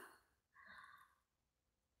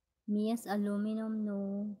 Mia's Aluminum, no.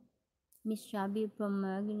 Miss Shabby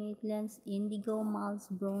Pomegranate Lens, Indigo, Miles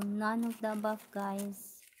Brown. None of the above,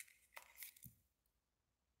 guys.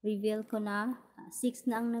 Reveal ko na. 6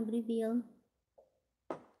 na ang nag-reveal.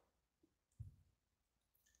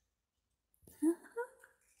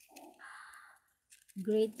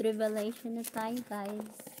 Great revelation na tayo, guys.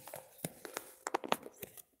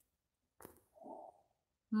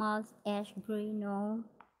 Mouse ash gray, no.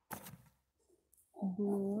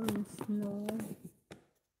 Boons, no.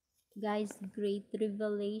 Guys, great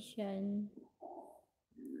revelation.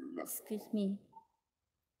 Excuse me.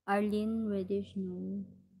 Arlene reddish, no.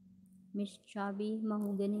 Miss Chubby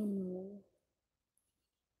mahogany, no.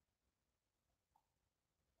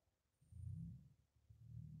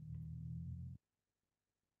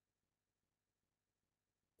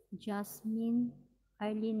 Jasmine,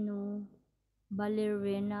 Arlene, no.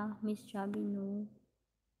 Ballerina, Miss Chubby, no.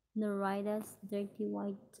 Noridas, dirty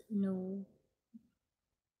white, no.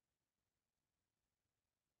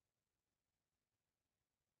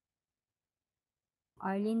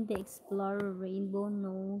 Arlene the Explorer, rainbow,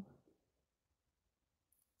 no.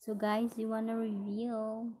 So guys, you wanna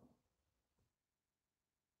reveal?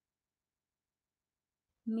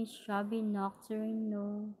 Miss Chubby Nocturne,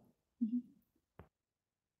 no.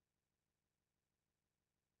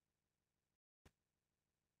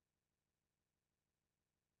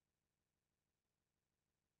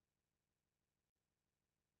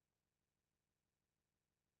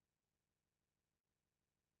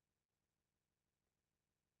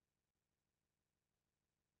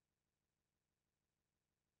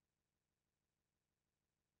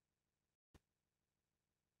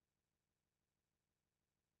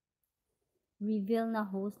 Reveal na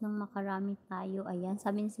host ng makarami tayo. Ayan,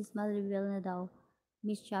 sabi ni Sis Mal, reveal na daw.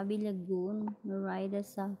 Miss Chubby Lagoon, Norida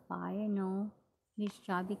Sapphire, no? Miss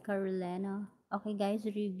Chubby Carolina. Okay guys,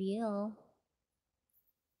 reveal.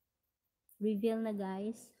 Reveal na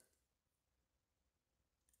guys.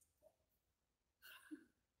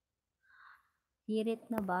 Hirit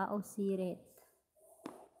na ba o sirit?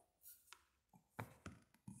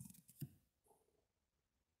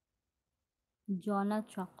 Jonah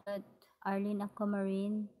Chocolate, Arlene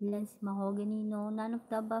Aquamarine, Lens Mahogany, no? None of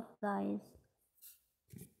the above guys.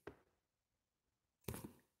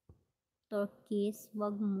 Turquoise,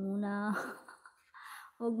 wag muna.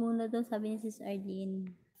 Wag muna daw, sabi ni Sis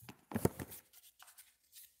Arlene.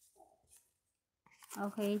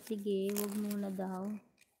 Okay, sige, wag muna daw.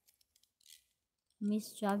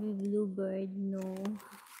 Miss Chubby Bluebird, no.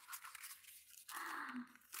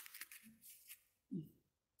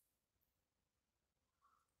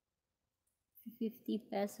 50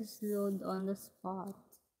 pesos load on the spot.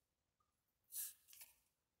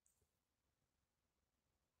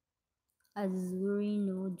 Azuri,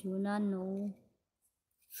 no. Juna, no.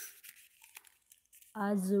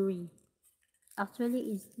 Azuri.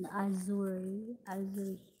 Actually, it's Azuri.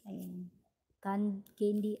 Azuri. Ayan.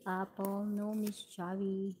 Candy apple, no. Miss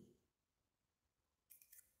Chubby.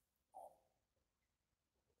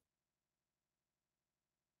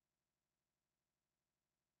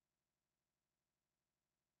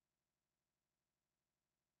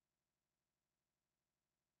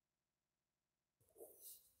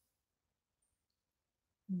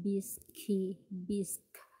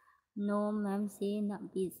 Bisque. No, ma'am, say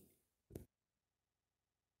not bisque.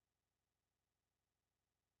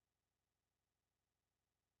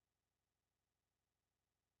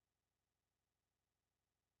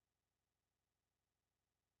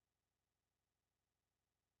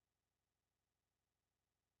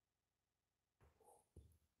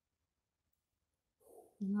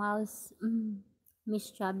 Mouse, Miss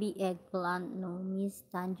Chubby eggplant, no. Miss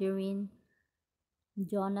Tangerine.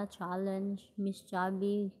 Jonah Challenge, Miss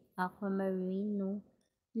Chubby, Aquamarine, no?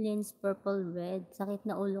 Lens Purple Red, sakit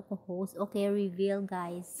na ulo ko host. Okay, reveal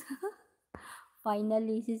guys.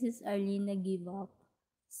 Finally, si Sis Arlene na give up.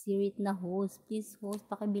 Sirit na host. Please host,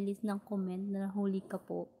 pakibilis ng comment na nahuli ka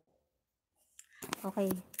po. Okay,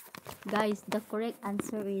 guys, the correct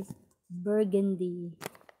answer is burgundy.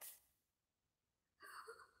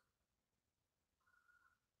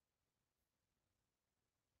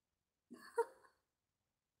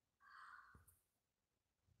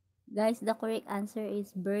 Guys, the correct answer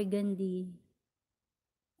is burgundy.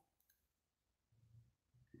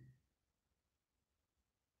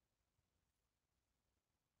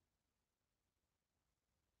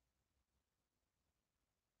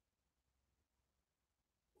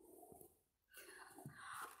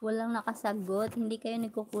 Walang nakasagot. Hindi kayo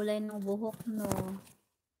nagkukulay ng buhok, no?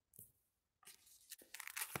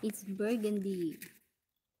 It's burgundy.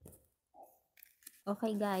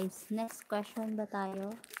 Okay guys, next question ba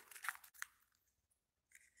tayo?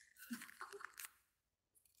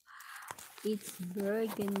 It's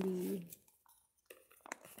burgundy.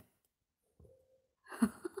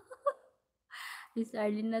 Miss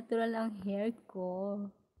Arlene, natural ang hair ko.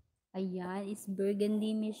 Ayan, is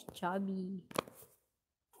burgundy Miss Chubby.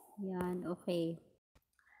 Yan, okay.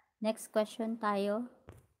 Next question tayo.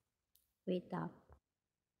 Wait up.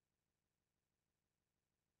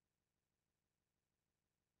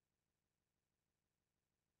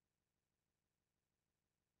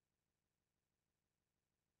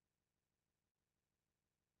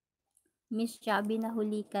 Miss Chubby,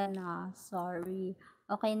 nahuli ka na. Sorry.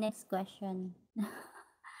 Okay, next question.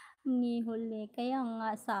 Huli. Kaya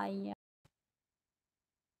nga, sayang.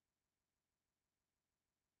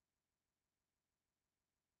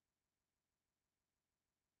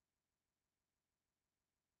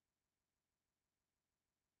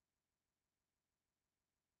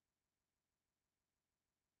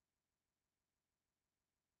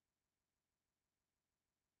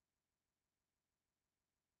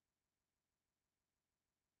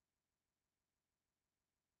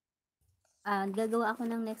 Gagawa ako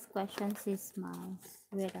ng next question, sis Miles.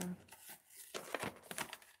 Wait up.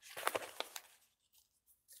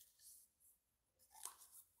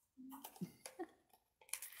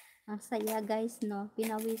 Ang saya guys, no?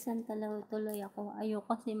 Pinawisan tuloy ako. Ayoko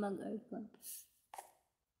kasi mag-aircon.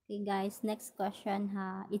 Okay guys, next question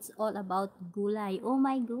ha. It's all about gulay. Oh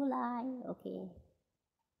my gulay. Okay.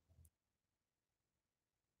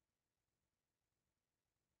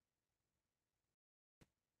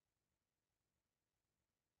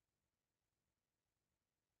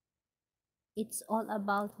 It's all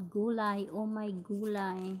about gulay. Oh my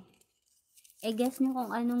gulay. Guess nyo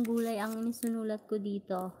kung anong gulay ang sinulat ko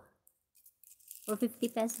dito. For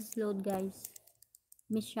 50 pesos load guys.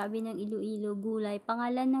 Miss Shabby ng Iloilo, gulay.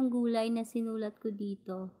 Pangalan ng gulay na sinulat ko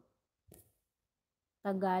dito.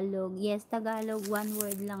 Tagalog. Yes, Tagalog. One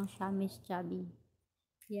word lang siya, Miss Shabby.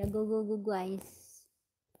 Yeah, go guys.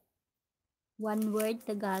 One word,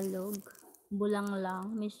 Tagalog. Bulang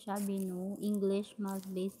lang, Miss Shabby, no. English, math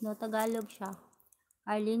base, no. Tagalog siya.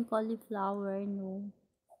 Arlene, cauliflower, no.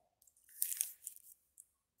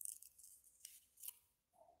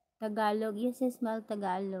 Tagalog. Yes, smell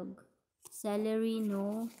Tagalog. Celery,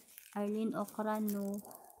 no. Arlene, okra, no.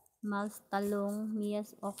 Mals, talong.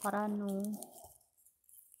 Mias, okra, no.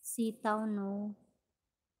 Sitaw, no.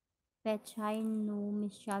 Pechay, no.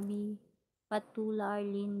 Miss Shabby. Patula,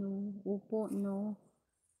 Arlene, no. Upo, no.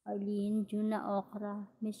 Arlene, Juna, okra.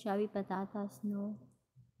 Miss Shabby, patatas, no.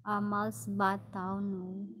 Mals, bataw,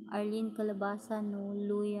 no. Arlene, kalabasa, no.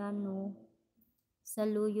 Luya, no.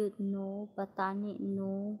 Saluyot, no. Patani,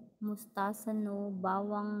 no. Mustasa, no.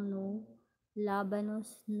 Bawang, no.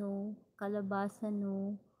 Labanos, no. Kalabasa,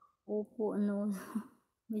 no. Upo, no.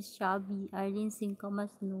 Miss Shabby. Arlene,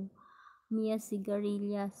 singkamas, no. Mia,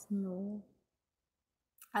 sigarilyas, no.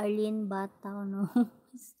 Arlene, bataw, no.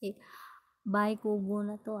 Bahay kubo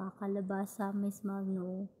na to, kalabasa, Miss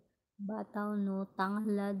Magno. Bataw, no.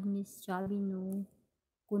 Tanglad, Miss Shabby, no.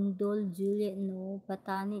 Kundol, Juliet, no.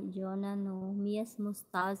 Patani, Jonah, no. Mias,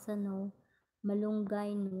 mustasa, no.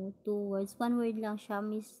 Malunggay, no. 2 words. 1 word lang siya,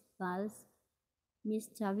 Miss Vals. Miss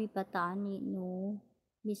Chubby, patani, no.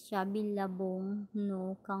 Miss Chubby, labong,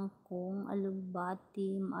 no. Kangkong,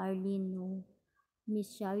 alugbati, Arlene, no.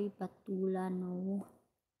 Miss Chubby, patula, no.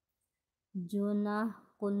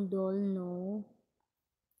 Jonah, kundol, no.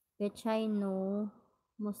 Pechay, no.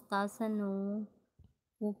 Mustasa, no.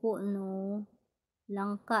 Upo, no.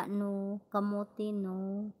 Langka, no. Kamote,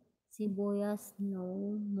 no. Sibuyas,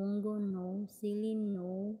 no. Munggo, no. Sili,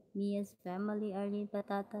 no. Mia's family, Arlene,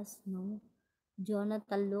 patatas, no. Jonah,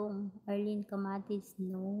 talong. Arlene, kamatis,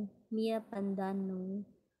 no. Mia, pandan, no.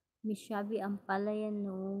 Miss Shabby, ampalaya,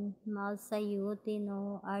 no. Mal, sayote,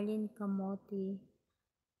 no. Arlene, kamote.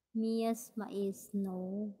 Mia's mais,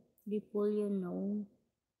 no. Repolyo, no.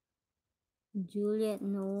 Juliet,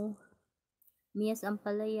 no. Mia's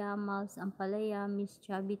ampalaya, Mal's ampalaya, Miss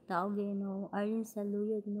Chubby tauge, no. Arlene,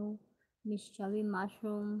 saluyot, no. Miss Chubby,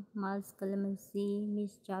 mushroom, Mal's calamansi,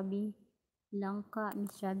 Miss Chubby, langka,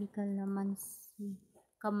 Miss Chubby, calamansi,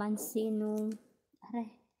 kamansi, no.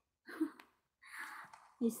 Aray.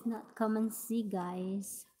 It's not kamansi,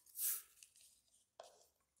 guys.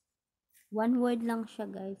 1 word lang siya,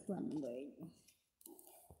 guys. 1 word.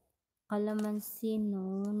 Kalamansi,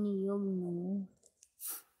 no. Niyog, no.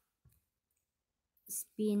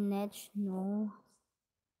 Spinach, no.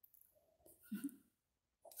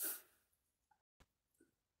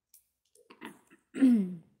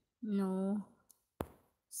 No.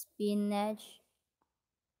 Spinach.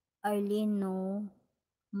 Arlene, no.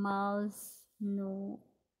 Miles, no.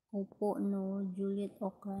 Upo, no. Juliet,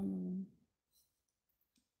 okra, no.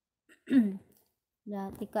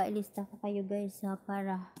 Tika, ilista ko kayo guys ha,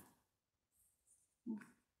 para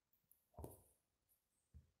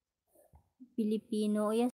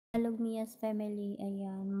Filipino. Yes, Tagalog Mia's family.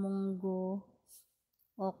 Ayan, munggo,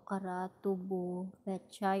 okra, tubo,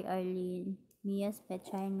 pechay, Arlene. Mia's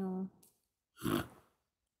pechay, no.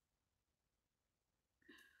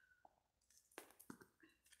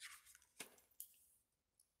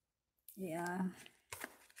 Yeah.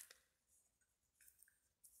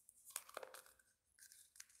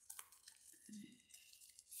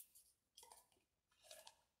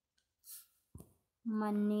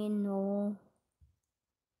 Manino,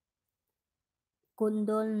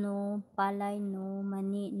 kundol no, palay no,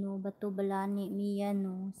 mani no, batubalani, miya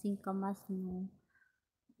no, singkamas no.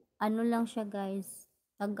 Ano lang siya guys,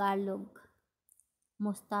 Tagalog.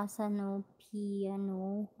 Mustasa no, pia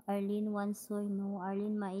no, Arlene Wansoy no,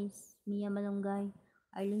 Arlene Mais, Mia Malunggay,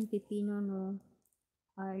 Arlene Pipino no,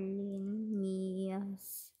 Arlene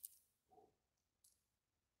Mias,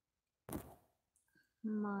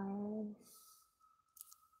 Miles,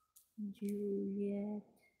 Juliet.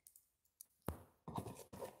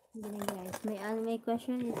 Ganyan guys, may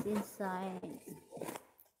question is inside.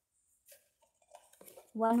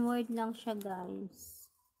 One word lang siya guys.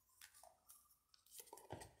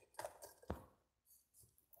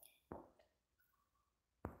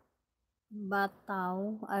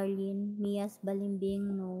 Bataw, Arlene, Mias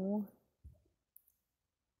Balimbing no,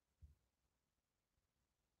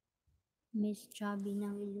 Miss Chubby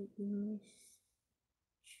ng Iloilo, Miss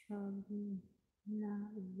Chubby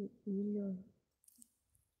na Iloilo.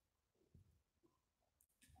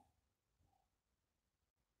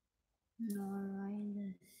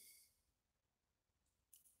 Noraidas.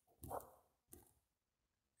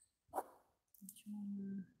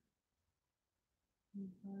 Jona.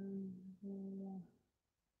 Balboa.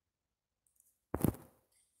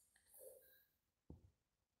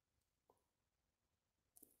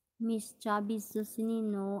 Miss Chubby Susini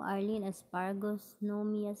no, Arlene Aspargos no,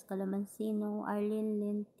 Mias Calamansi no, Arlene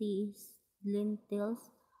Lentils.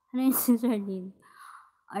 Ano yun si Arlene?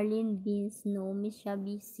 Arlene Beans no, Miss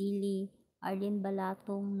Chubby Silly, Arlene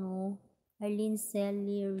Balatong no, Arlene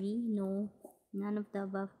Celery no, none of the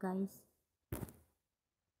above guys.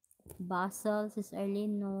 Basel, sis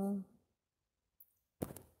Arlene no.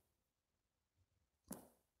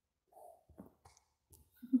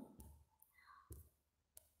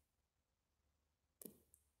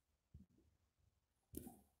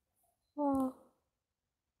 Oh.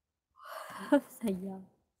 Saya.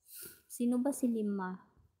 Sino ba si Lima?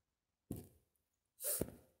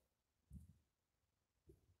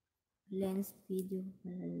 Lens video.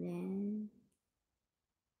 Lens.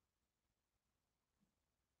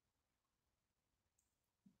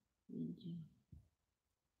 Video.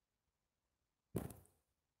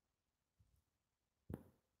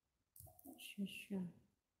 Sure.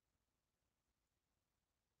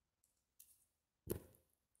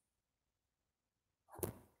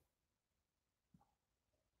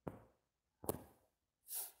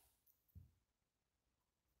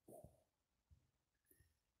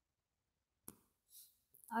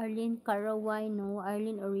 Arlene Caraway no,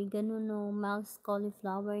 Arlene Oregano no, Miles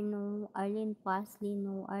Cauliflower no, Arlene Parsley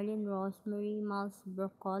no, Arlene Rosemary, Miles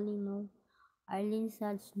Broccoli no, Arlene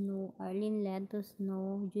Sage no, Arlene Lettuce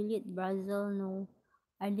no, Juliet Brazil no,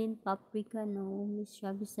 Arlene Paprika no, Miss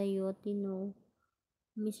Shabby Sayote no,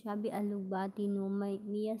 Miss Shabby Alubati no,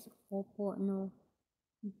 Mias Opo no,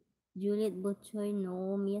 Juliet Butchoy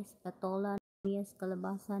no, Mias Patola, Mias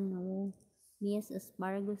Kalabasa no, Mias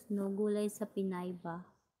Asparagus no, gulay sa Pinay ba?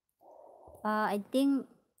 I think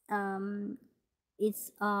it's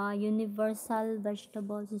universal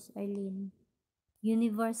vegetables is Arlene.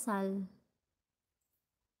 Universal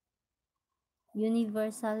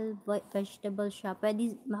vegetable siya.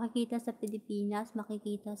 Pwede makikita sa Pilipinas,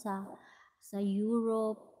 makikita sa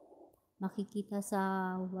Europe, makikita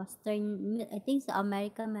sa Western, I think sa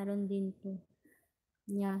America meron din to.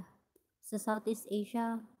 Yeah. Sa Southeast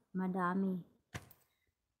Asia, madami.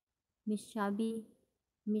 Miss Chubby.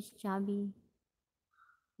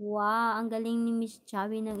 Wow, ang galing ni Miss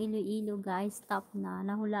Chubby ng Iloilo, guys. Stop na.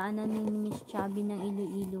 Nahulaan na ni Miss Chubby ng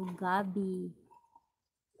Iloilo, Gabi.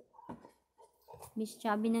 Miss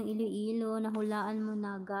Chubby ng Iloilo, nahulaan mo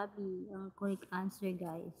na, Gabi. Ang correct answer,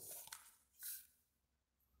 guys.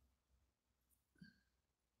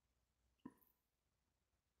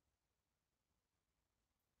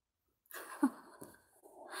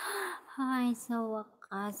 Hi, sa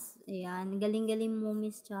wakas. Ayan, galing-galing mo,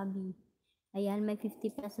 Miss Chubby. Ayan, may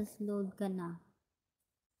 50 pesos load ka na.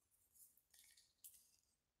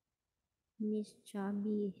 Miss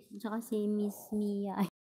Chubby. Tsaka si Miss Mia.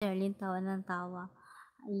 Ay, Sherlyn, tawa ng tawa.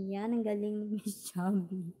 Ayan, ang galing ni Miss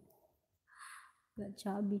Chubby.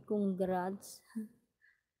 Chubby, congrats.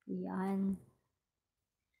 Ayan.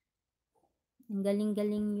 Ang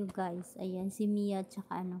galing-galing niyo guys. Ayan, si Mia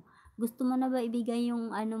tsaka ano. Gusto mo na ba ibigay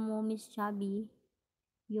yung ano mo, Miss Chubby?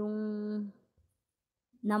 Yung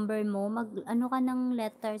number mo? Mag ano ka ng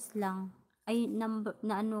letters lang. Ay, number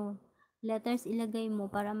na ano, letters ilagay mo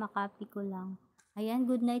para makopy ko lang. Ayan,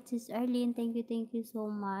 good night Sis Arlene. Thank you so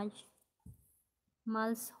much.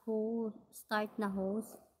 Mal's host, start na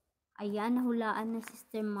host. Ayan, nahulaan na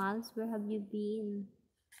Sister Miles. Where have you been?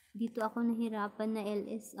 Dito ako nahirapan na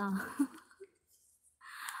LSA.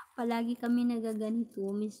 Palagi kami nagaganito,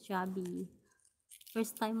 Miss Chubby.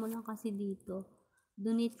 First time mo lang kasi dito.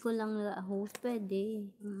 Donate ko lang host,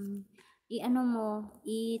 pwede. I-ano mo,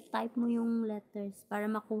 i-type mo yung letters para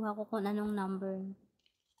makuha ko kung anong number.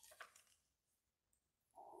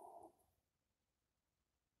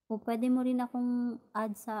 O pwede mo rin akong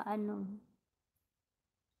add sa ano.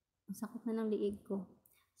 Ang sakit na ng liig ko.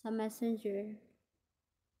 Sa messenger.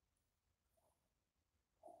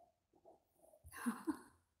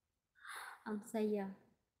 Ang saya.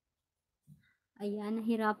 Ayan,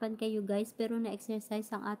 nahirapan kayo guys, pero na-exercise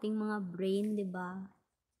ang ating mga brain, di ba?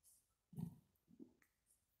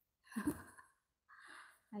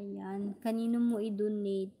 Ayan, kanino mo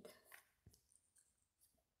i-donate?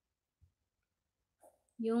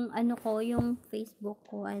 Yung ano ko, yung Facebook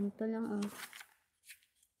ko, ayan, ito lang oh.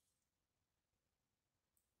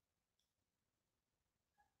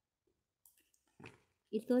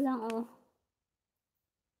 Ito lang oh.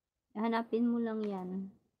 Hanapin mo lang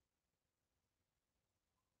yan.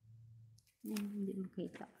 Hindi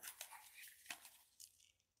makita.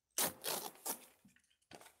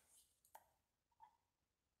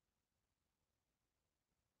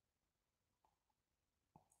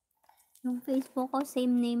 Yung Facebook ko,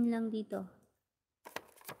 same name lang dito.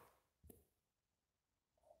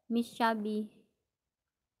 Miss Chubby.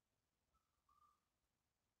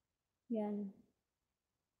 Yan.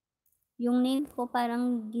 Yung name ko,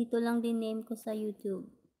 parang dito lang din name ko sa YouTube.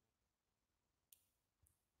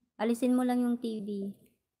 Alisin mo lang yung TV.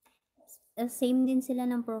 Same din sila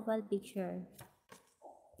ng profile picture.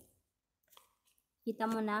 Kita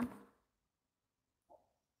mo na?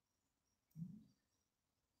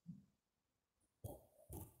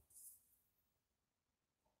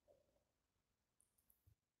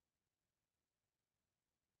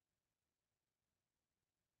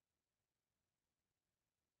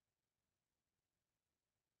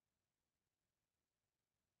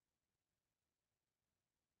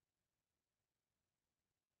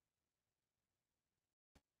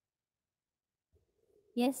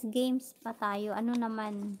 Yes, games pa tayo. Ano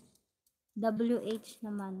naman? WH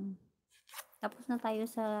naman. Tapos na tayo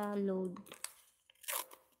sa load.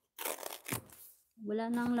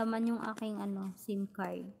 Wala nang laman yung aking ano, SIM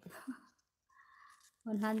card.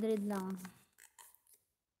 100 lang.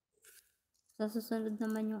 Sa susunod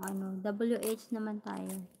naman yung ano, WH naman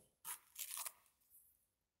tayo.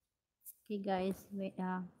 Okay guys, wait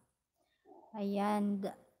ayan.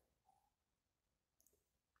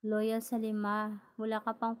 Loyal sa 5. Wala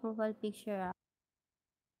ka pang profile picture ah.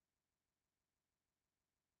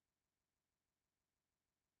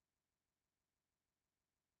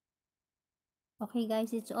 Okay guys,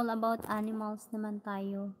 it's all about animals naman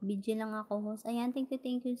tayo. BG lang ako host. Ayan, thank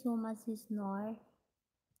you so much sis Nor.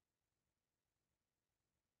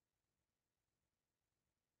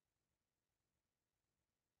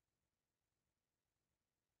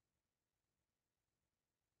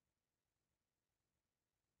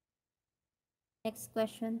 Next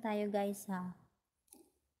question tayo guys ha.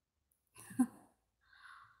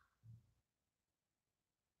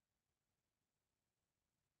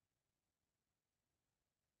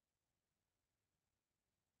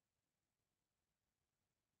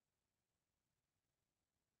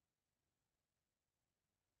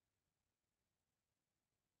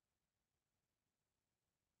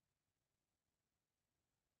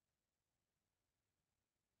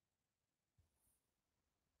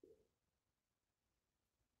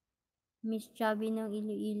 Miss Chubby ng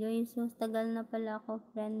Iloilo, Jesus, tagal na pala ako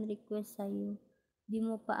friend request sa'yo. Di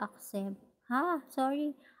mo pa accept. Ha?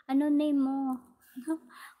 Sorry. Ano name mo?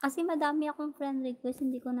 Kasi madami akong friend request,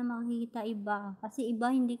 hindi ko na makikita iba. Kasi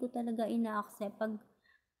iba hindi ko talaga ina-accept pag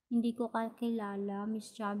hindi ko kakilala,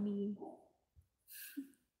 Miss Chubby.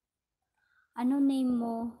 Ano name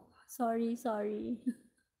mo? Sorry.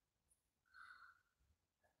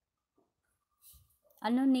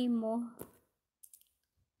 Ano name mo?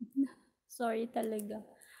 Sorry talaga.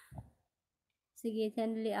 Sige,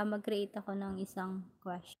 sandali mag-create ako ng isang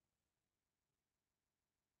question.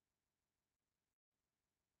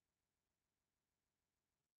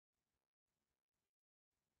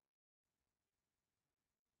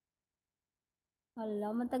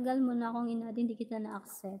 Hala, matagal mo na akong in-add, hindi kita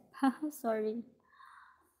na-accept. Sorry.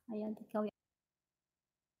 Ayan, ikaw.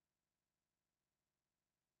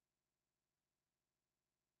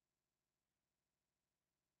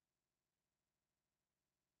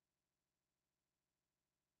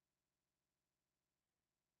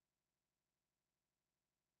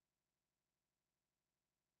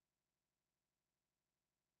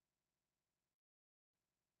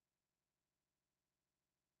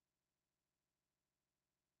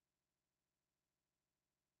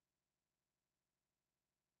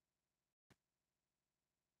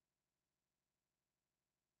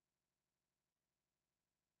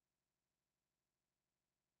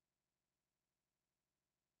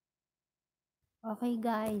 Okay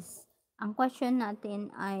guys, ang question natin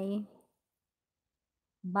ay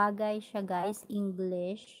bagay siya guys,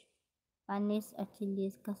 English. Panis at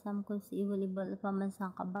chilis, kasam ko si Iwalibal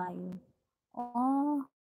pamansang kabayo. Oh,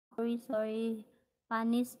 sorry, sorry.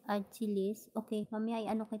 Panis at chilis. Okay, mamaya ay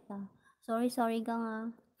ano kita. Sorry, sorry ka nga.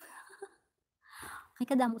 Ay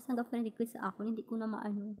kadamos nga friend request sa ako, hindi ko na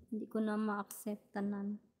maano, hindi ko na ma-accept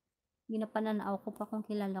tanan. Ginapananaw ko pa kung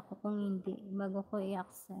kilala ko, kung hindi, bago ko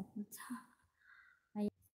i-accept. Ay,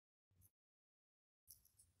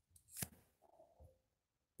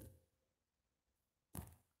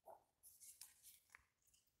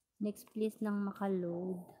 next please nang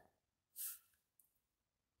makaload.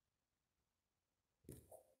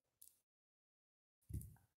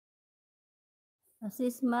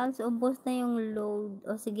 Sis Miles, ubos na yung load.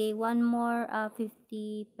 O sige, one more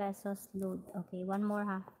 50 pesos load. Okay, one more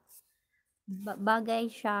ha. Bagay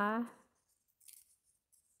siya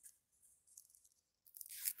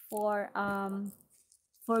for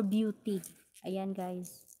beauty. Ayan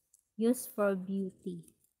guys. Use for beauty.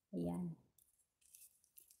 Ayan.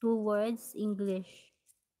 2 words, English.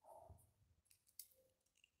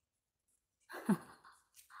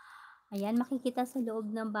 Ayan, makikita sa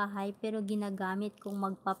loob ng bahay pero ginagamit kung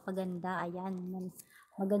magpapaganda. Ayan,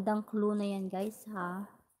 magandang clue na yan guys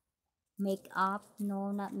ha. Makeup,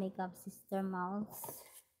 no, not makeup, Sister Mouse.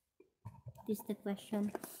 This is the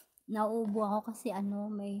question. Nauubo ako kasi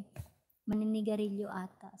ano, may maninigarilyo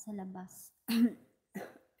ata sa labas.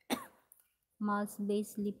 Mouse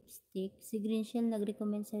based lipstick. Si Green Shell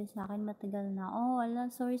nag-recommend sa'yo sa akin matagal na. Oh,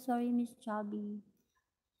 wala. Sorry, sorry, Miss Chubby.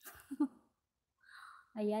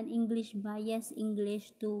 Ayan, English ba? Yes,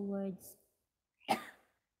 English, 2 words.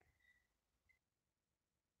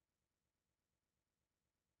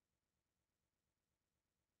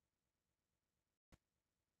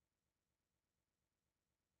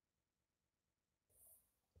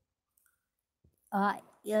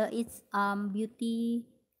 It's beauty,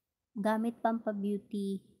 gamit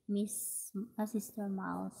pampa-beauty, Miss Sister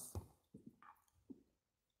Mouse.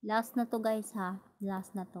 Last na to guys ha.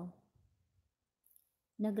 Last na to.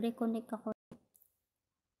 Nag-reconnect ako.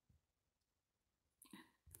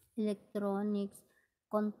 Electronics.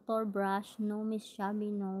 Contour brush, no. Miss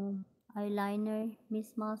Shabby, no. Eyeliner,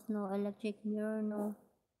 Miss Mouse, no. Electric mirror, no.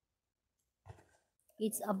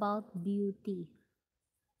 It's about beauty.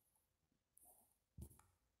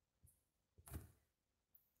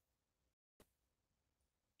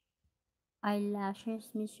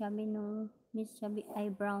 Eyelashes, Miss Shabby, no. Miss Shabby,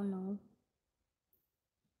 eyebrow, no.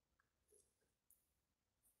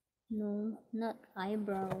 No, not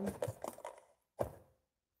eyebrow.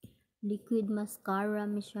 Liquid mascara,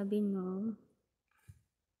 Miss Shabby, no.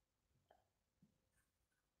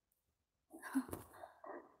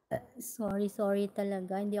 Sorry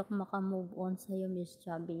talaga. Hindi ako makamove on sa'yo, Miss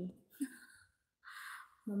Chubby.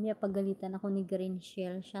 Mamaya pagalitan ako ni Green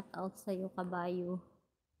Shell. Shout out sa'yo, kabayo.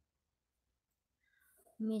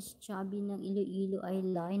 Miss Chubby ng Iloilo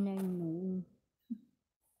eyeliner, no.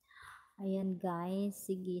 Ayan guys.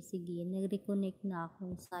 Sige, sige. Nag-reconnect na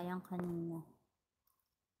ako. Sayang kanina.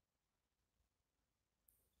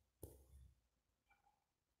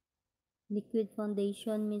 Liquid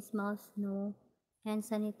foundation, Miss Mouse, no. Hand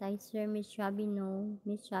sanitizer, Miss Chubby, no.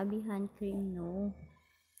 Miss Chubby hand cream, no.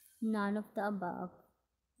 None of the above.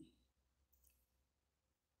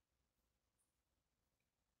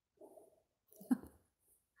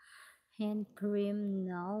 Hand cream,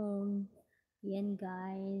 no. Yan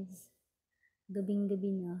guys.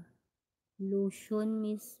 Gabing-gabi na. Lotion,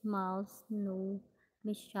 Miss Mouse, no.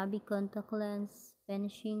 Miss Chubby contact lens,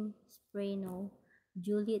 finishing spray, no.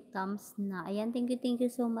 Juliet Thumbs na. Ayan, thank you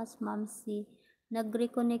so much, Mamsi.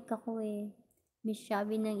 Nag-reconnect ako eh. Miss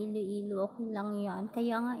Chubby ng Iloilo, okay lang yan.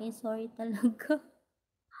 Kaya nga eh, sorry talaga.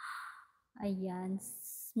 Ayan,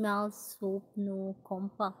 smell soap, no.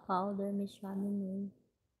 Compact powder, Miss Chubby, no.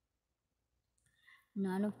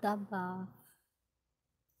 None of the above.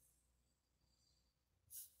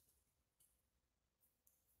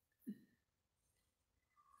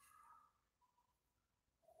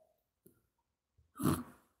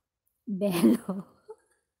 Bello.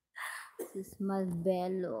 Sis Mal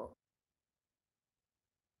Bello.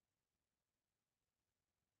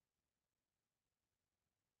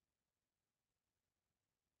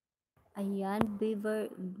 Ayan,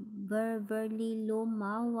 Beverly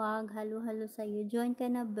Lumawag. Halo-halo sa'yo. Join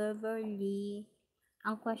ka na, Beverly.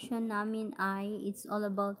 Ang question namin ay, it's all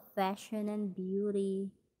about fashion and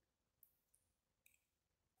beauty.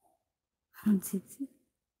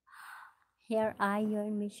 Hair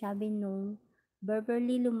iron, may sabi no.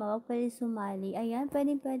 Beverly Lumawag, pwede sumali. Ayan,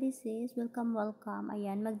 pwede sis. Welcome, welcome.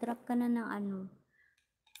 Ayan, mag-drop ka na ng ano,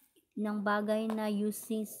 ng bagay na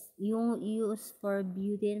yung use for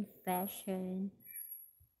beauty and fashion.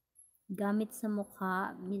 Gamit sa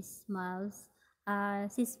mukha, Miss Miles.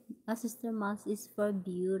 Sister Miles is for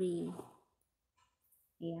beauty.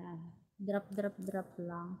 Ayan. Drop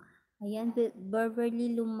lang. Ayan,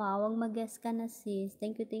 Beverly Lumawag, mag-guess ka na sis.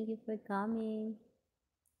 Thank you for coming.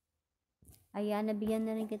 Ayan, nabigyan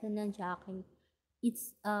na rin kita ng jacket.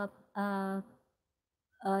 It's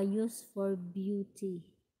used for beauty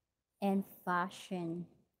and fashion.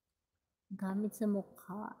 Gamit sa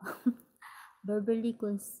mukha. Beverly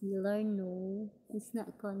concealer, no. It's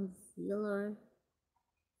not concealer.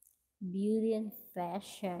 Beauty and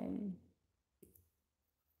fashion.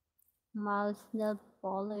 Miles nail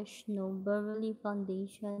polish, no. Beverly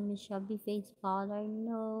foundation. Miss Shabby face powder,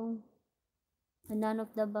 no. None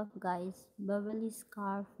of the above, guys. Beverly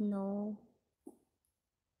scarf, no.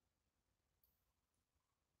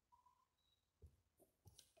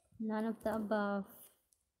 None of the above.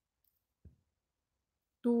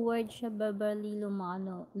 Two words siya, Beverly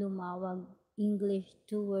Lumawag. English,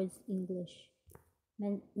 two words English.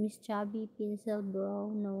 Miss Chubby pencil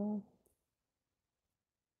brow, no.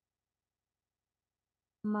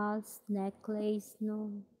 Miles necklace,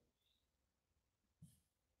 no.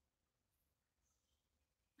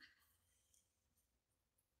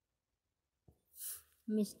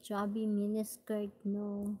 Miss Chubby miniskirt,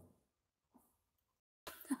 no.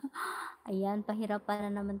 Ayan,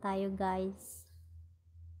 pahirapan na naman tayo, guys.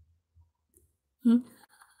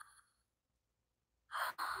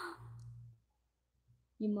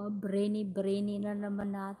 Yung mga brainy na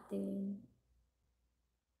naman natin.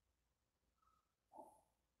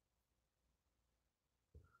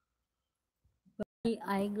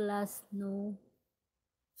 Eyeglass, no.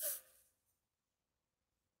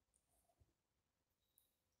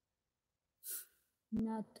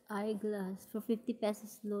 Not eyeglass. For 50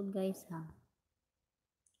 pesos load, guys, ha.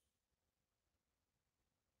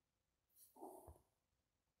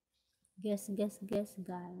 Guess,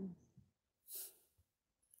 guys.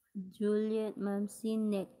 Juliet Mamsi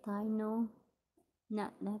necktie, no.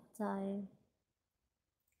 Not necktie.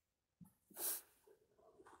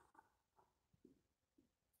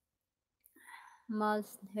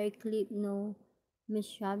 Miles hair clip, no. Miss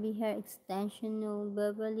Shabby hair extension, no.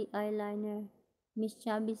 Beverly eyeliner. Miss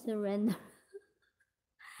Chubby surrender.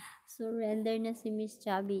 Surrender na si Miss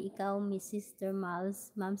Chubby. Ikaw, Miss Sister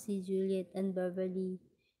Miles, Ma'am si Juliet, and Beverly.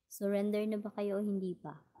 Surrender na ba kayo o hindi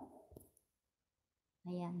pa?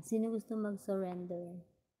 Ayan. Sino gusto mag-surrender?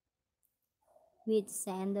 With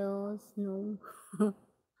sandals? No.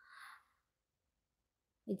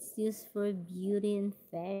 It's used for beauty and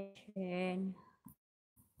fashion.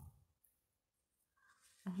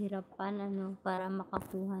 Kahirapan, ano, para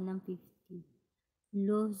makakuha ng 50.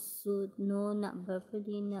 Loose suit. No, not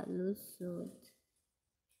Beverly, not loose suit.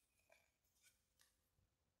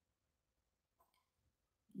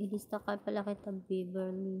 Ilista ka pala kita,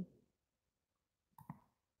 Beverly.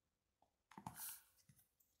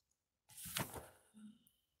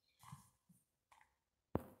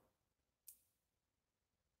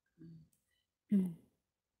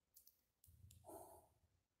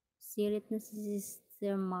 Sirit na si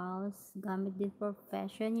Sister Miles. Gamit din for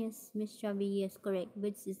fashion. Yes, Miss Chubby, yes, correct.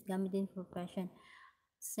 Boots is gamit din for fashion.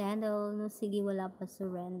 Sandal, no, sige, wala pa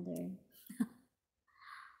surrender.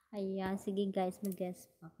 Ayan, sige guys,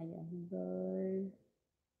 mag-guess pa kayo. Girl.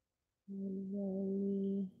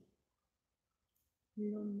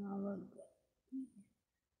 Lumawag.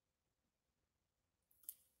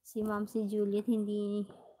 Si Ma'am si Juliet, hindi,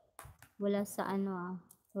 wala sa ano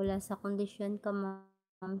wala sa kondisyon ka,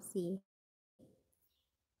 Ma'am si.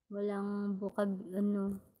 Walang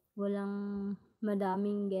walang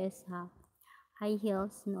madaming guess ha. High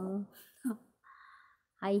heels, no.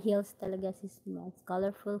 High heels talaga si Smalls.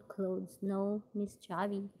 Colorful clothes, no. Miss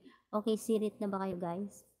Chubby. Okay, sirit na ba kayo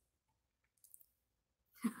guys?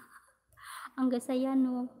 Ang gasaya,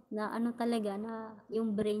 no, na ano talaga, na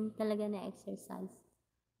yung brain talaga na exercise.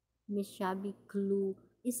 Miss Chubby clue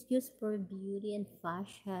is used for beauty and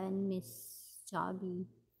fashion, Miss Chubby.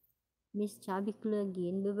 Miss Chubby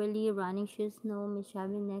Clugin, Beverly Running Shoes, no, Miss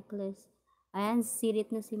Chubby Necklace. Ayan,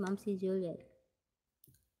 sirit na si Ma'am si Juliet.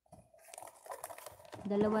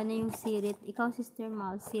 Dalawa na yung sirit. Ikaw, Sister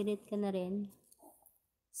Mal, sirit ka na rin.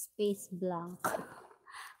 Space blank.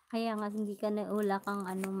 Kaya nga, hindi ka na wala kang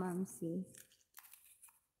ano, Ma'am si.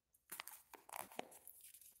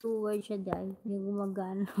 2 words siya dahil hindi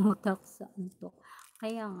gumagana ang utak sa antok.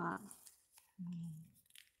 Kaya nga.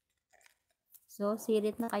 So,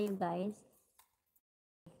 sirit na kayo guys.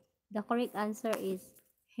 The correct answer is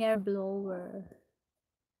hair blower.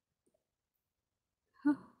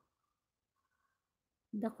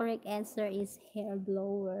 The correct answer is hair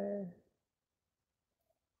blower.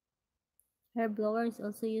 Hair blower is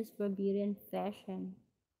also used for beauty and fashion.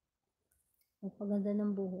 Napaganda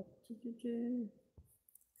ng buhok.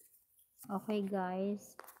 Okay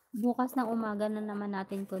guys. Bukas ng umaga na naman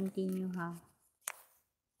natin continue ha.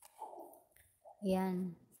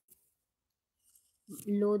 Ayan.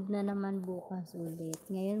 Load na naman bukas ulit.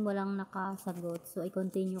 Ngayon walang nakasagot. So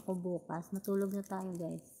i-continue ko bukas. Matulog na tayo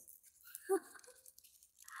guys.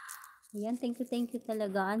 Ayan, thank you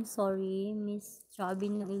talaga. I'm sorry, Miss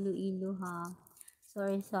Chubby ng Iloilo ha.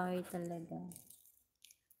 Sorry talaga.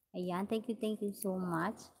 Ayan, thank you so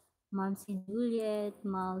much. Ma'am si Juliet,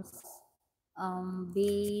 Mouse,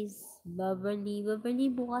 Base, Beverly.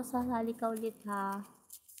 Beverly, bukas sasali ka ulit ha.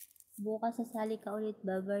 Bukas sasali ka ulit,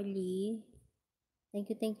 Beverly.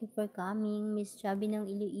 Thank you for coming. Miss Chubby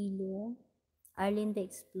ng Iloilo. Arlene the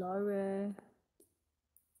Explorer.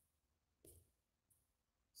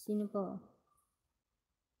 Sino po?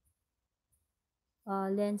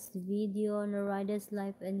 Lens Video, Norida's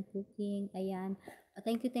Life and Cooking. Ayan.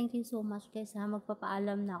 Thank you so much guys ha.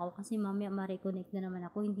 Magpapaalam na ako kasi mamaya ma-reconnect na naman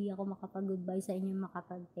ako. Hindi ako makapag-goodbye sa inyo,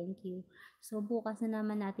 makapag-thank you. So bukas na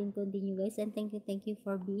naman natin continue guys, and thank you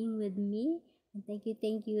for being with me. And thank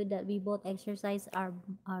you that we both exercise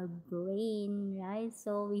our brain, right?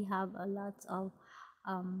 So we have a lot of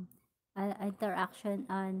interaction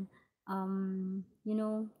and you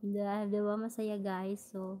know, diba masaya guys.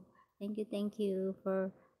 So thank you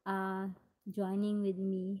for joining with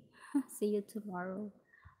me. See you tomorrow.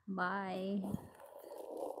 Bye.